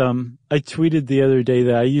 I tweeted the other day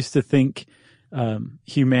that I used to think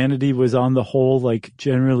humanity was on the whole like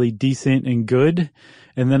generally decent and good,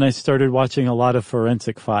 And then I started watching a lot of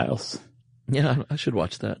Forensic Files. Yeah, I should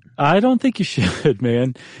watch that. I don't think you should,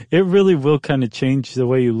 man. It really will kind of change the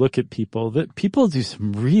way you look at people. That people do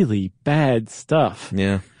some really bad stuff.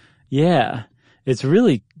 Yeah. Yeah. It's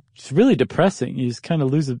really depressing. You just kind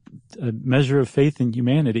of lose a measure of faith in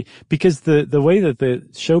humanity, because the way that the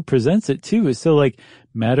show presents it too is so like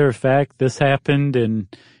matter of fact, this happened,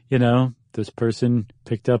 and you know, this person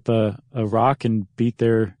picked up a rock and beat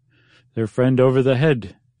their friend over the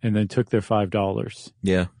head and then took their $5.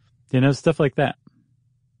 Yeah. You know, stuff like that.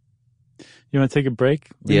 You want to take a break?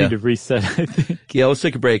 We need to reset, I think. Yeah, let's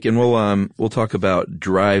take a break, and we'll talk about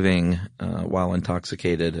driving while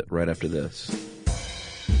intoxicated right after this.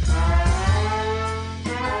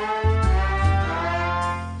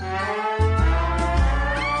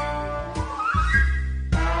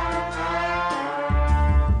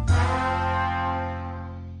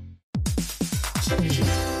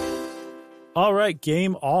 All right,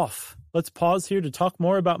 game off. Let's pause here to talk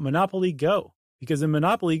more about Monopoly Go. Because in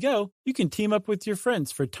Monopoly Go, you can team up with your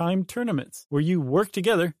friends for timed tournaments where you work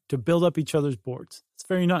together to build up each other's boards. It's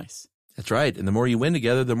very nice. That's right. And the more you win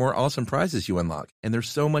together, the more awesome prizes you unlock. And there's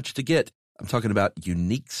so much to get. I'm talking about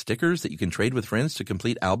unique stickers that you can trade with friends to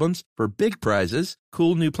complete albums for big prizes,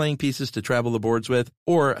 cool new playing pieces to travel the boards with,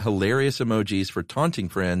 or hilarious emojis for taunting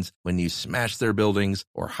friends when you smash their buildings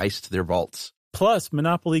or heist their vaults. Plus,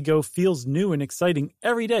 Monopoly Go feels new and exciting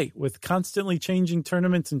every day with constantly changing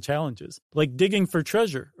tournaments and challenges, like digging for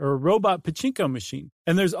treasure or a robot pachinko machine.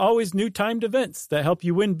 And there's always new timed events that help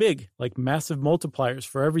you win big, like massive multipliers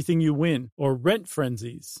for everything you win or rent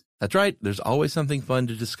frenzies. That's right. There's always something fun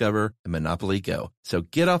to discover in Monopoly Go. So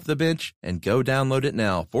get off the bench and go download it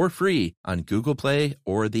now for free on Google Play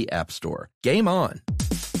or the App Store. Game on!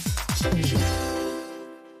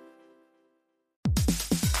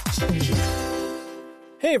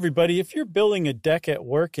 Hey everybody, if you're building a deck at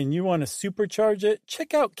work and you want to supercharge it,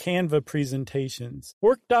 check out Canva presentations.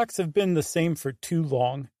 Work docs have been the same for too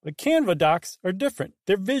long, but Canva docs are different.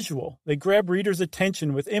 They're visual. They grab readers'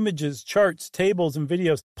 attention with images, charts, tables, and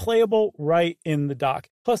videos playable right in the doc.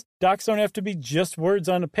 Plus, docs don't have to be just words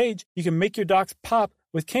on a page. You can make your docs pop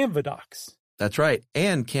with Canva docs. That's right.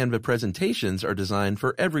 And Canva presentations are designed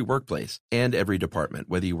for every workplace and every department.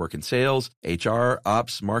 Whether you work in sales, HR,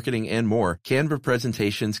 ops, marketing, and more, Canva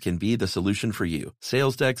presentations can be the solution for you.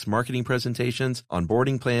 Sales decks, marketing presentations,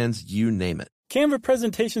 onboarding plans, you name it. Canva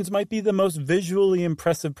presentations might be the most visually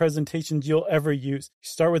impressive presentations you'll ever use. You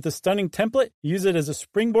start with a stunning template, use it as a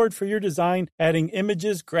springboard for your design, adding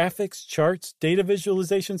images, graphics, charts, data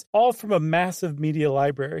visualizations, all from a massive media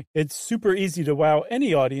library. It's super easy to wow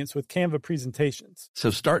any audience with Canva presentations.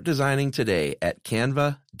 So start designing today at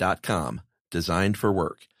canva.com. Designed for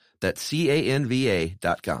work. That's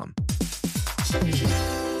CANVA.com.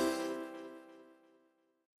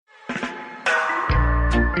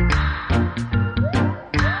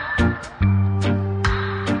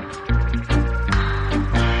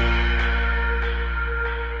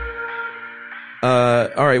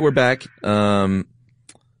 All right, we're back.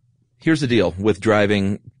 Here's the deal with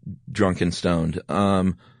driving drunk and stoned.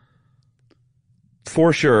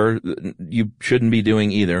 For sure, you shouldn't be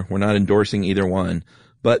doing either. We're not endorsing either one.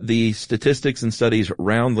 But the statistics and studies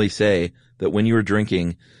roundly say that when you are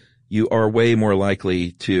drinking, you are way more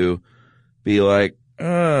likely to be like,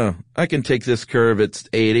 I can take this curve. It's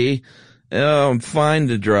 80. Oh, I'm fine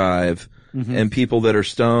to drive. Mm-hmm. And people that are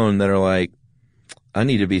stoned that are like, I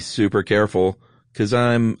need to be super careful because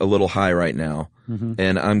I'm a little high right now. Mm-hmm.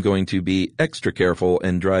 And I'm going to be extra careful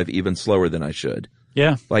and drive even slower than I should.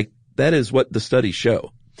 Yeah. Like, that is what the studies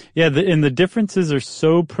show. Yeah, and the differences are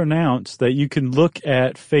so pronounced that you can look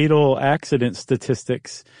at fatal accident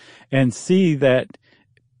statistics and see that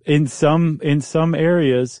in some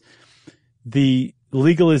areas, the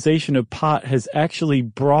legalization of pot has actually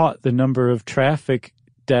brought the number of traffic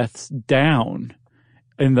deaths down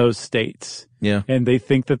in those states. Yeah. And they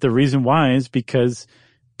think that the reason why is because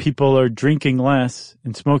people are drinking less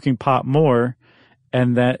and smoking pot more,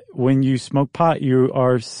 and that when you smoke pot, you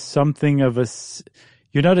are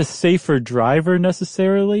you're not a safer driver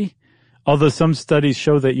necessarily, although some studies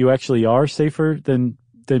show that you actually are safer than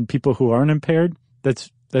people who aren't impaired. That's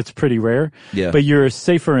pretty rare. Yeah. But you're a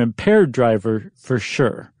safer impaired driver for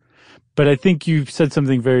sure. But I think you said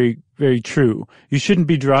something very, very true. You shouldn't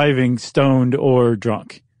be driving stoned or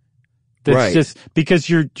drunk. That's right. Just because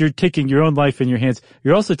you're taking your own life in your hands.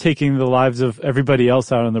 You're also taking the lives of everybody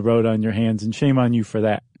else out on the road on your hands, and shame on you for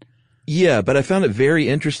that. Yeah, but I found it very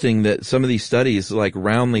interesting that some of these studies like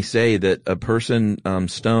roundly say that a person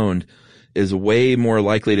stoned is way more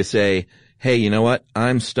likely to say, hey, you know what?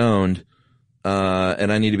 I'm stoned.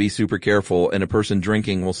 and I need to be super careful. And a person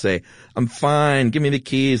drinking will say, I'm fine. Give me the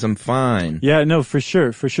keys. I'm fine. Yeah, no, for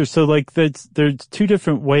sure. So like there's two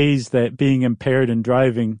different ways that being impaired and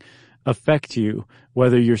driving affect you,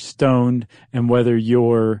 whether you're stoned and whether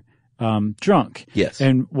you're drunk. Yes.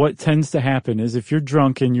 And what tends to happen is if you're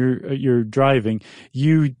drunk and you're driving,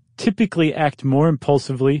 you typically act more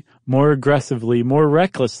impulsively, more aggressively, more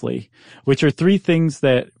recklessly, which are three things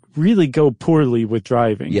that really go poorly with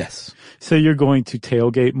driving. Yes. So you're going to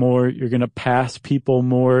tailgate more, you're going to pass people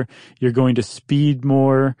more, you're going to speed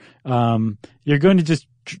more, you're going to just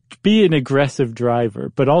be an aggressive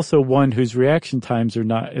driver, but also one whose reaction times are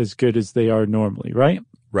not as good as they are normally, right?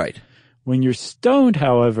 Right. When you're stoned,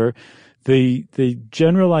 however, the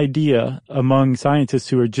general idea among scientists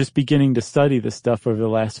who are just beginning to study this stuff over the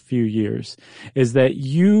last few years is that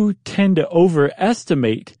you tend to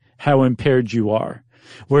overestimate how impaired you are.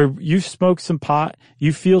 Where you've smoked some pot,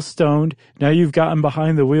 you feel stoned, now you've gotten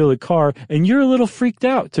behind the wheel of the car, and you're a little freaked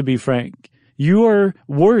out, to be frank. You are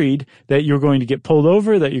worried that you're going to get pulled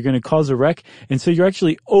over, that you're going to cause a wreck, and so you're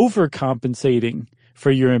actually overcompensating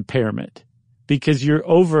for your impairment because you're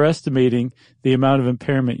overestimating the amount of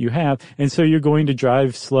impairment you have, and so you're going to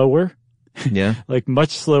drive slower. Yeah. Like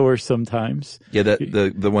much slower sometimes. Yeah,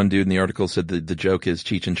 the one dude in the article said the joke is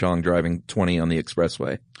Cheech and Chong driving 20 on the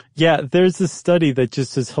expressway. Yeah, there's this study that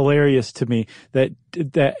just is hilarious to me that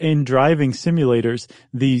in driving simulators,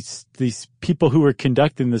 these people who were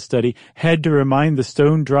conducting the study had to remind the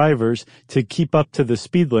stoned drivers to keep up to the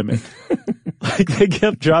speed limit. Like they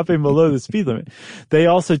kept dropping below the speed limit. They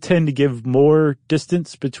also tend to give more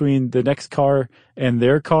distance between the next car and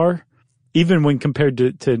their car, even when compared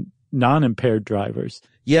to non-impaired drivers.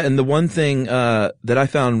 Yeah, and the one thing that I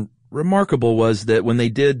found remarkable was that when they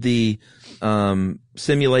did the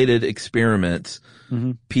simulated experiments,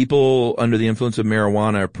 people under the influence of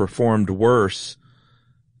marijuana performed worse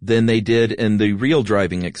than they did in the real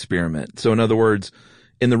driving experiment. So in other words,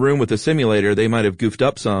 in the room with the simulator, they might have goofed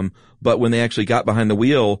up some, but when they actually got behind the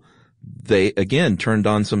wheel, they again turned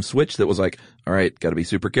on some switch that was like, all right, got to be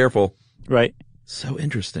super careful. Right. So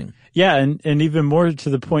interesting. Yeah, and even more to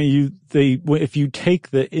the point, if you take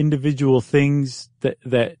the individual things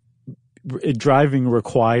that driving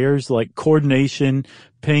requires, like coordination,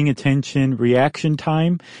 paying attention, reaction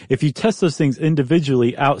time, if you test those things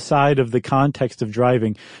individually outside of the context of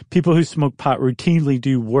driving, people who smoke pot routinely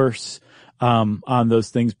do worse on those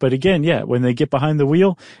things. But again, yeah, when they get behind the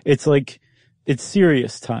wheel, it's like it's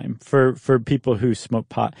serious time for people who smoke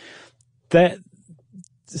pot.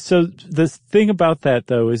 So the thing about that,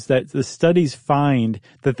 though, is that the studies find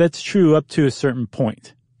that that's true up to a certain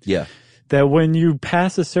point. Yeah. That when you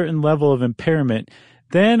pass a certain level of impairment,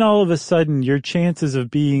 then all of a sudden your chances of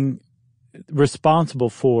being responsible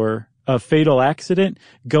for a fatal accident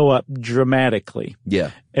go up dramatically.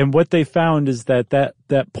 Yeah. And what they found is that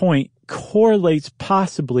point correlates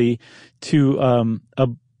possibly to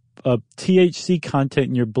a THC content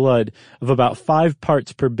in your blood of about 5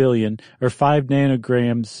 parts per billion or 5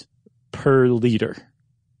 nanograms per liter.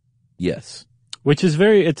 Yes. Which is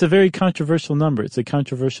it's a very controversial number. It's a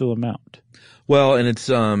controversial amount. Well, and it's,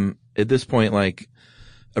 at this point, like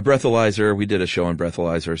a breathalyzer, we did a show on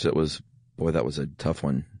breathalyzers. That was a tough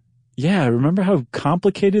one. Yeah. Remember how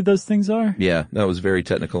complicated those things are? Yeah. That was very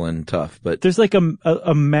technical and tough, but there's like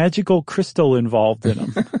a magical crystal involved in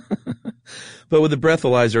them. But with the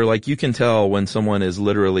breathalyzer, like you can tell when someone is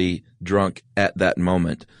literally drunk at that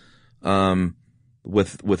moment.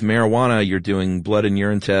 With marijuana, you're doing blood and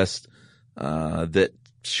urine tests, that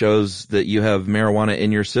shows that you have marijuana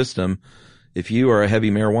in your system. If you are a heavy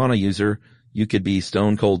marijuana user, you could be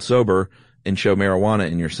stone cold sober and show marijuana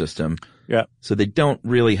in your system. Yeah. So they don't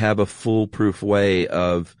really have a foolproof way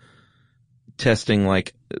of testing,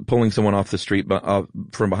 like pulling someone off the street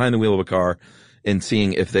from behind the wheel of a car and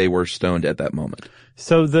seeing if they were stoned at that moment.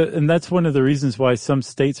 So and that's one of the reasons why some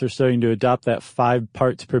states are starting to adopt that 5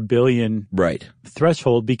 parts per billion right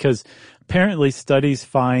threshold, because apparently studies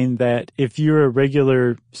find that if you're a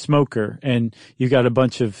regular smoker and you got a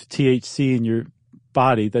bunch of THC in your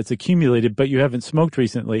body that's accumulated, but you haven't smoked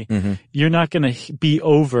recently, you're not going to be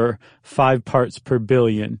over 5 parts per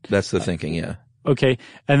billion. That's the thinking, yeah. Okay.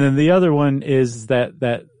 And then the other one is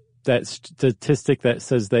that statistic that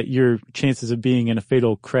says that your chances of being in a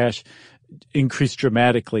fatal crash increase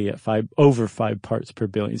dramatically at over 5 parts per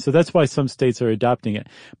billion. So that's why some states are adopting it.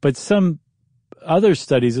 But some other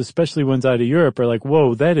studies, especially ones out of Europe, are like,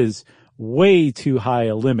 whoa, that is way too high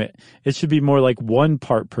a limit. It should be more like 1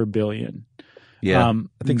 part per billion. Yeah.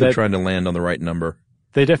 I think they're trying to land on the right number.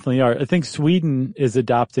 They definitely are. I think Sweden is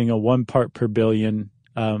adopting a 1 part per billion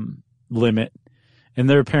limit. and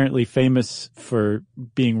they're apparently famous for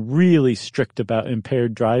being really strict about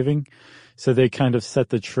impaired driving. So they kind of set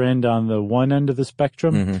the trend on the one end of the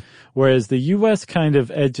spectrum, whereas the U.S. kind of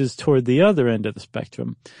edges toward the other end of the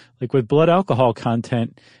spectrum. Like with blood alcohol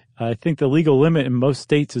content, I think the legal limit in most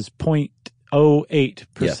states is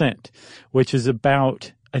 0.08%, which is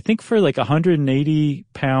about, I think for like a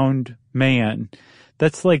 180-pound man,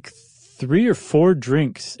 that's like 3 or 4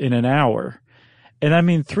 drinks in an hour. And I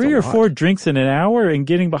mean, 3 or 4 drinks in an hour and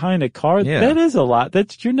getting behind a car, that is a lot.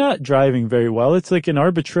 You're not driving very well. It's like an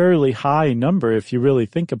arbitrarily high number if you really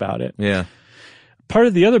think about it. Yeah. Part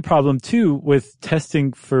of the other problem too with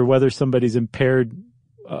testing for whether somebody's impaired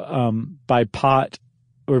by pot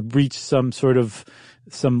or reached some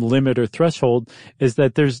limit or threshold is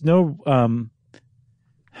that there's no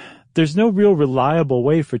real reliable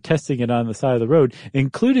way for testing it on the side of the road,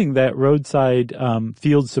 including that roadside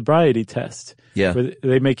field sobriety test. Yeah. Where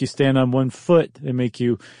they make you stand on one foot. They make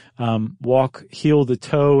you walk heel to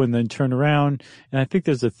toe and then turn around. And I think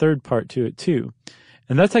there's a third part to it too.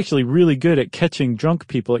 And that's actually really good at catching drunk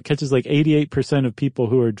people. It catches like 88% of people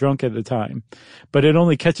who are drunk at the time, but it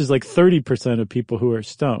only catches like 30% of people who are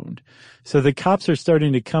stoned. So the cops are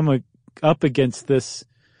starting to come up against these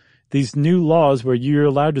new laws where you're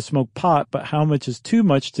allowed to smoke pot, but how much is too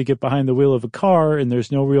much to get behind the wheel of a car, and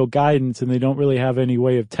there's no real guidance, and they don't really have any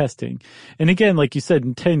way of testing. And again, like you said,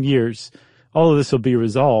 in 10 years, all of this will be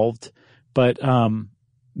resolved, but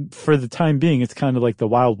for the time being, it's kind of like the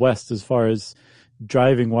Wild West as far as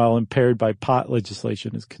driving while impaired by pot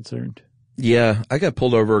legislation is concerned. Yeah, I got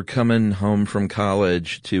pulled over coming home from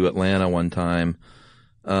college to Atlanta one time.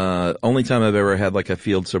 Only time I've ever had like a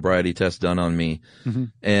field sobriety test done on me.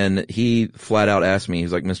 And he flat out asked me,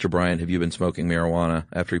 he's like, Mr. Bryant, have you been smoking marijuana?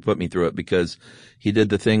 After he put me through it, because he did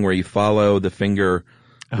the thing where you follow the finger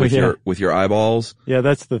with your eyeballs. Yeah,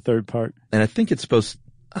 that's the third part. And I think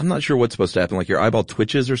I'm not sure what's supposed to happen. Like your eyeball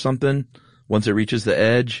twitches or something once it reaches the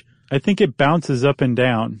edge. I think it bounces up and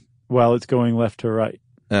down while it's going left to right.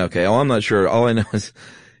 Okay. Well, I'm not sure. All I know is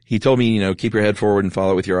he told me, keep your head forward and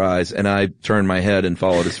follow it with your eyes. And I turned my head and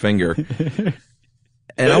followed his finger.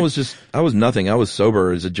 And I was nothing. I was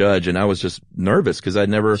sober as a judge, and I was just nervous because I'd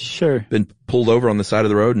never been pulled over on the side of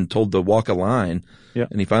the road and told to walk a line. Yeah.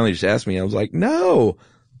 And he finally just asked me. I was like, no.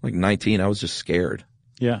 Like 19, I was just scared.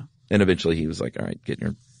 Yeah. And eventually he was like, all right, get in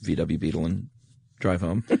your VW Beetle and drive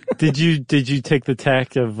home. Did you take the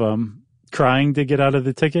tack of crying to get out of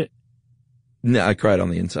the ticket? No, I cried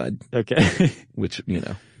on the inside. Okay. Which,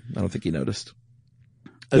 I don't think he noticed.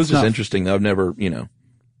 It was just interesting. I've never,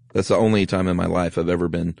 that's the only time in my life I've ever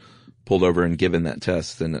been pulled over and given that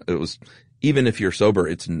test. And it was, even if you're sober,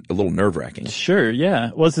 it's a little nerve-wracking. Sure,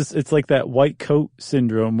 yeah. Well, it's like that white coat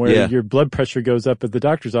syndrome where your blood pressure goes up at the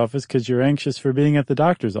doctor's office because you're anxious for being at the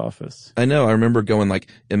doctor's office. I know. I remember going like,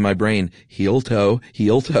 in my brain, heel toe.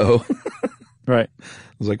 Right. I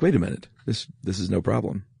was like, wait a minute. This is no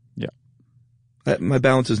problem. Yeah. My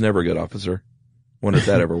balance is never good, officer. Wonder if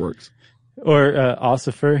that ever works. Or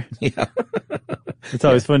ossifer. Yeah. It's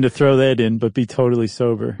always fun to throw that in, but be totally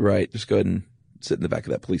sober. Right. Just go ahead and sit in the back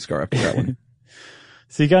of that police car after that one.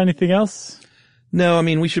 So you got anything else? No, I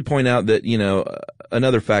mean, we should point out that,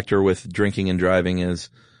 another factor with drinking and driving is,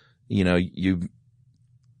 you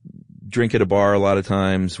drink at a bar a lot of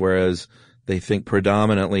times, whereas they think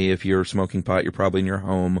predominantly if you're smoking pot, you're probably in your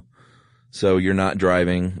home. So you're not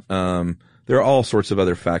driving. There are all sorts of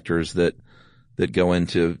other factors that go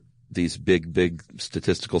into these big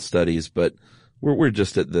statistical studies, but we're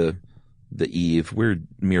just at the eve. We're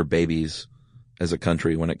mere babies as a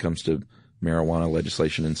country when it comes to marijuana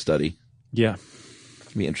legislation and study. Yeah.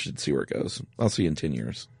 I'd be interested to see where it goes. I'll see you in 10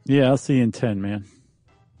 years. Yeah, I'll see you in 10, man.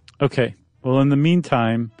 Okay. Well, in the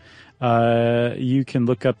meantime, you can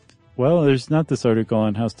look up, there's not this article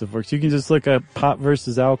on How Stuff Works. You can just look up pot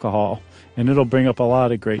versus alcohol, and it'll bring up a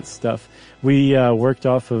lot of great stuff. We worked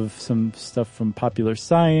off of some stuff from Popular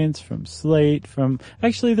Science, from Slate,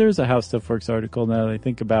 actually there's a How Stuff Works article now that I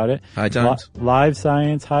think about it. High Times. Live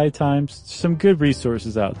Science, High Times, some good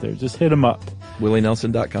resources out there. Just hit them up.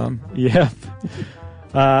 WillieNelson.com. Yep.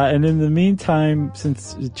 And in the meantime,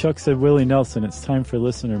 since Chuck said Willie Nelson, it's time for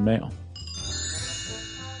listener mail.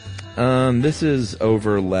 This is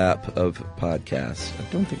overlap of podcasts. I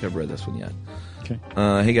don't think I've read this one yet. Okay.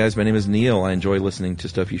 Hey guys, my name is Neil. I enjoy listening to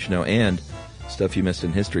Stuff You Should Know and Stuff You Missed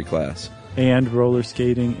in History Class. And roller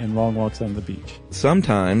skating and long walks on the beach.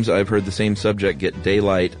 Sometimes I've heard the same subject get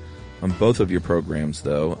daylight on both of your programs,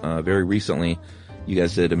 though. Very recently, you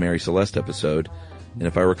guys did a Mary Celeste episode. And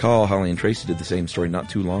if I recall, Holly and Tracy did the same story not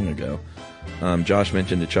too long ago. Josh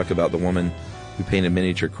mentioned to Chuck about the woman who painted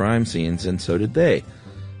miniature crime scenes, and so did they.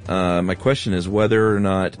 My question is whether or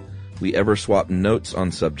not we ever swap notes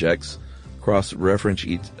on subjects, cross-reference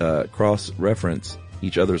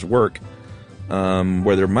each other's work.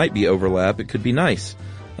 Where there might be overlap, it could be nice.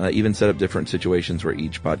 Even set up different situations where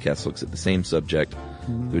each podcast looks at the same subject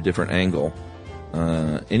through a different angle.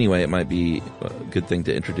 Anyway, it might be a good thing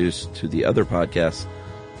to introduce to the other podcasts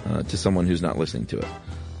to someone who's not listening to it.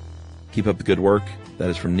 Keep up the good work. That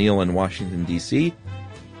is from Neil in Washington, D.C.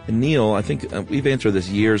 And Neil, I think we've answered this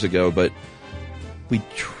years ago, but I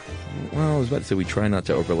was about to say we try not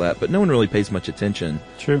to overlap, but no one really pays much attention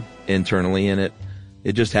internally, and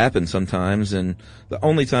it just happens sometimes. And the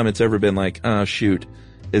only time it's ever been like, oh, shoot,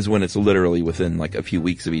 is when it's literally within like a few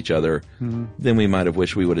weeks of each other. Then we might have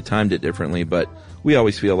wished we would have timed it differently, but we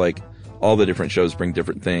always feel like all the different shows bring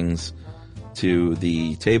different things to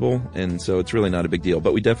the table, and so it's really not a big deal.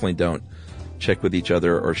 But we definitely don't check with each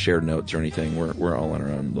other or share notes or anything. We're all in our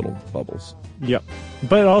own little bubbles. Yep.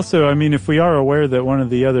 But also, I mean, if we are aware that one of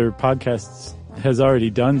the other podcasts has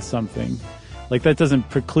already done something, like that doesn't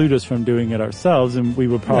preclude us from doing it ourselves, and we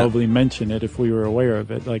would probably mention it if we were aware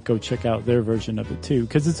of it, like go check out their version of it too,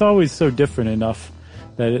 because it's always so different enough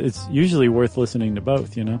that it's usually worth listening to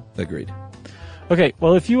both, you know? Agreed. Okay,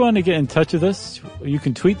 well, if you want to get in touch with us, you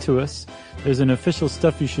can tweet to us. There's an official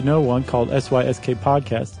Stuff You Should Know one called SYSK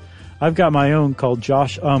Podcast. I've got my own called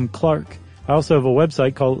Josh Clark. I also have a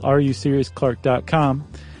website called areyousseriousclark.com.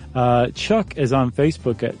 Chuck is on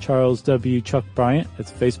Facebook at Charles W. Chuck Bryant.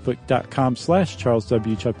 That's facebook.com/Charles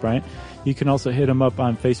W. Chuck Bryant. You can also hit him up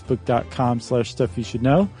on facebook.com/Stuff You Should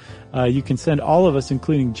Know. You can send all of us,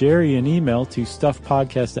 including Jerry, an email to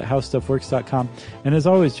stuffpodcast@howstuffworks.com. And as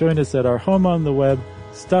always, join us at our home on the web,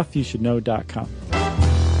 stuffyoushouldknow.com.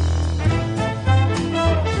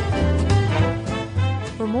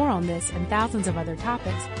 For more on this and thousands of other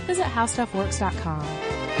topics, visit howstuffworks.com.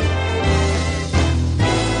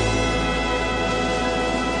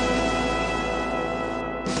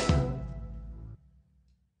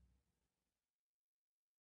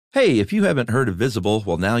 Hey, if you haven't heard of Visible,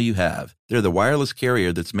 well, now you have. They're the wireless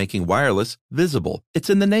carrier that's making wireless visible. It's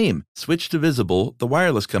in the name. Switch to Visible, the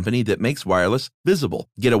wireless company that makes wireless visible.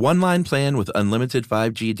 Get a one-line plan with unlimited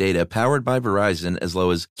 5G data powered by Verizon as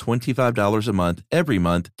low as $25 a month, every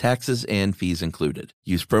month, taxes and fees included.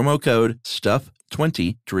 Use promo code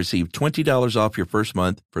STUFF20 to receive $20 off your first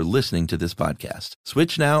month for listening to this podcast.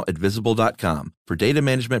 Switch now at Visible.com. For data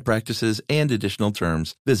management practices and additional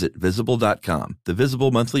terms, visit Visible.com. The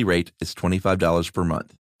Visible monthly rate is $25 per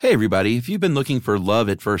month. Hey everybody, if you've been looking for love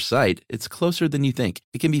at first sight, it's closer than you think.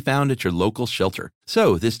 It can be found at your local shelter.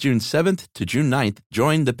 So this June 7th to June 9th,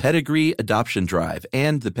 join the Pedigree Adoption Drive,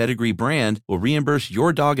 and the Pedigree brand will reimburse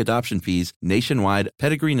your dog adoption fees nationwide.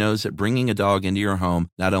 Pedigree knows that bringing a dog into your home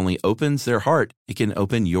not only opens their heart, it can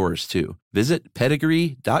open yours too. Visit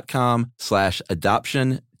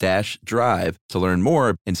pedigree.com/adoption-drive to learn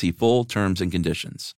more and see full terms and conditions.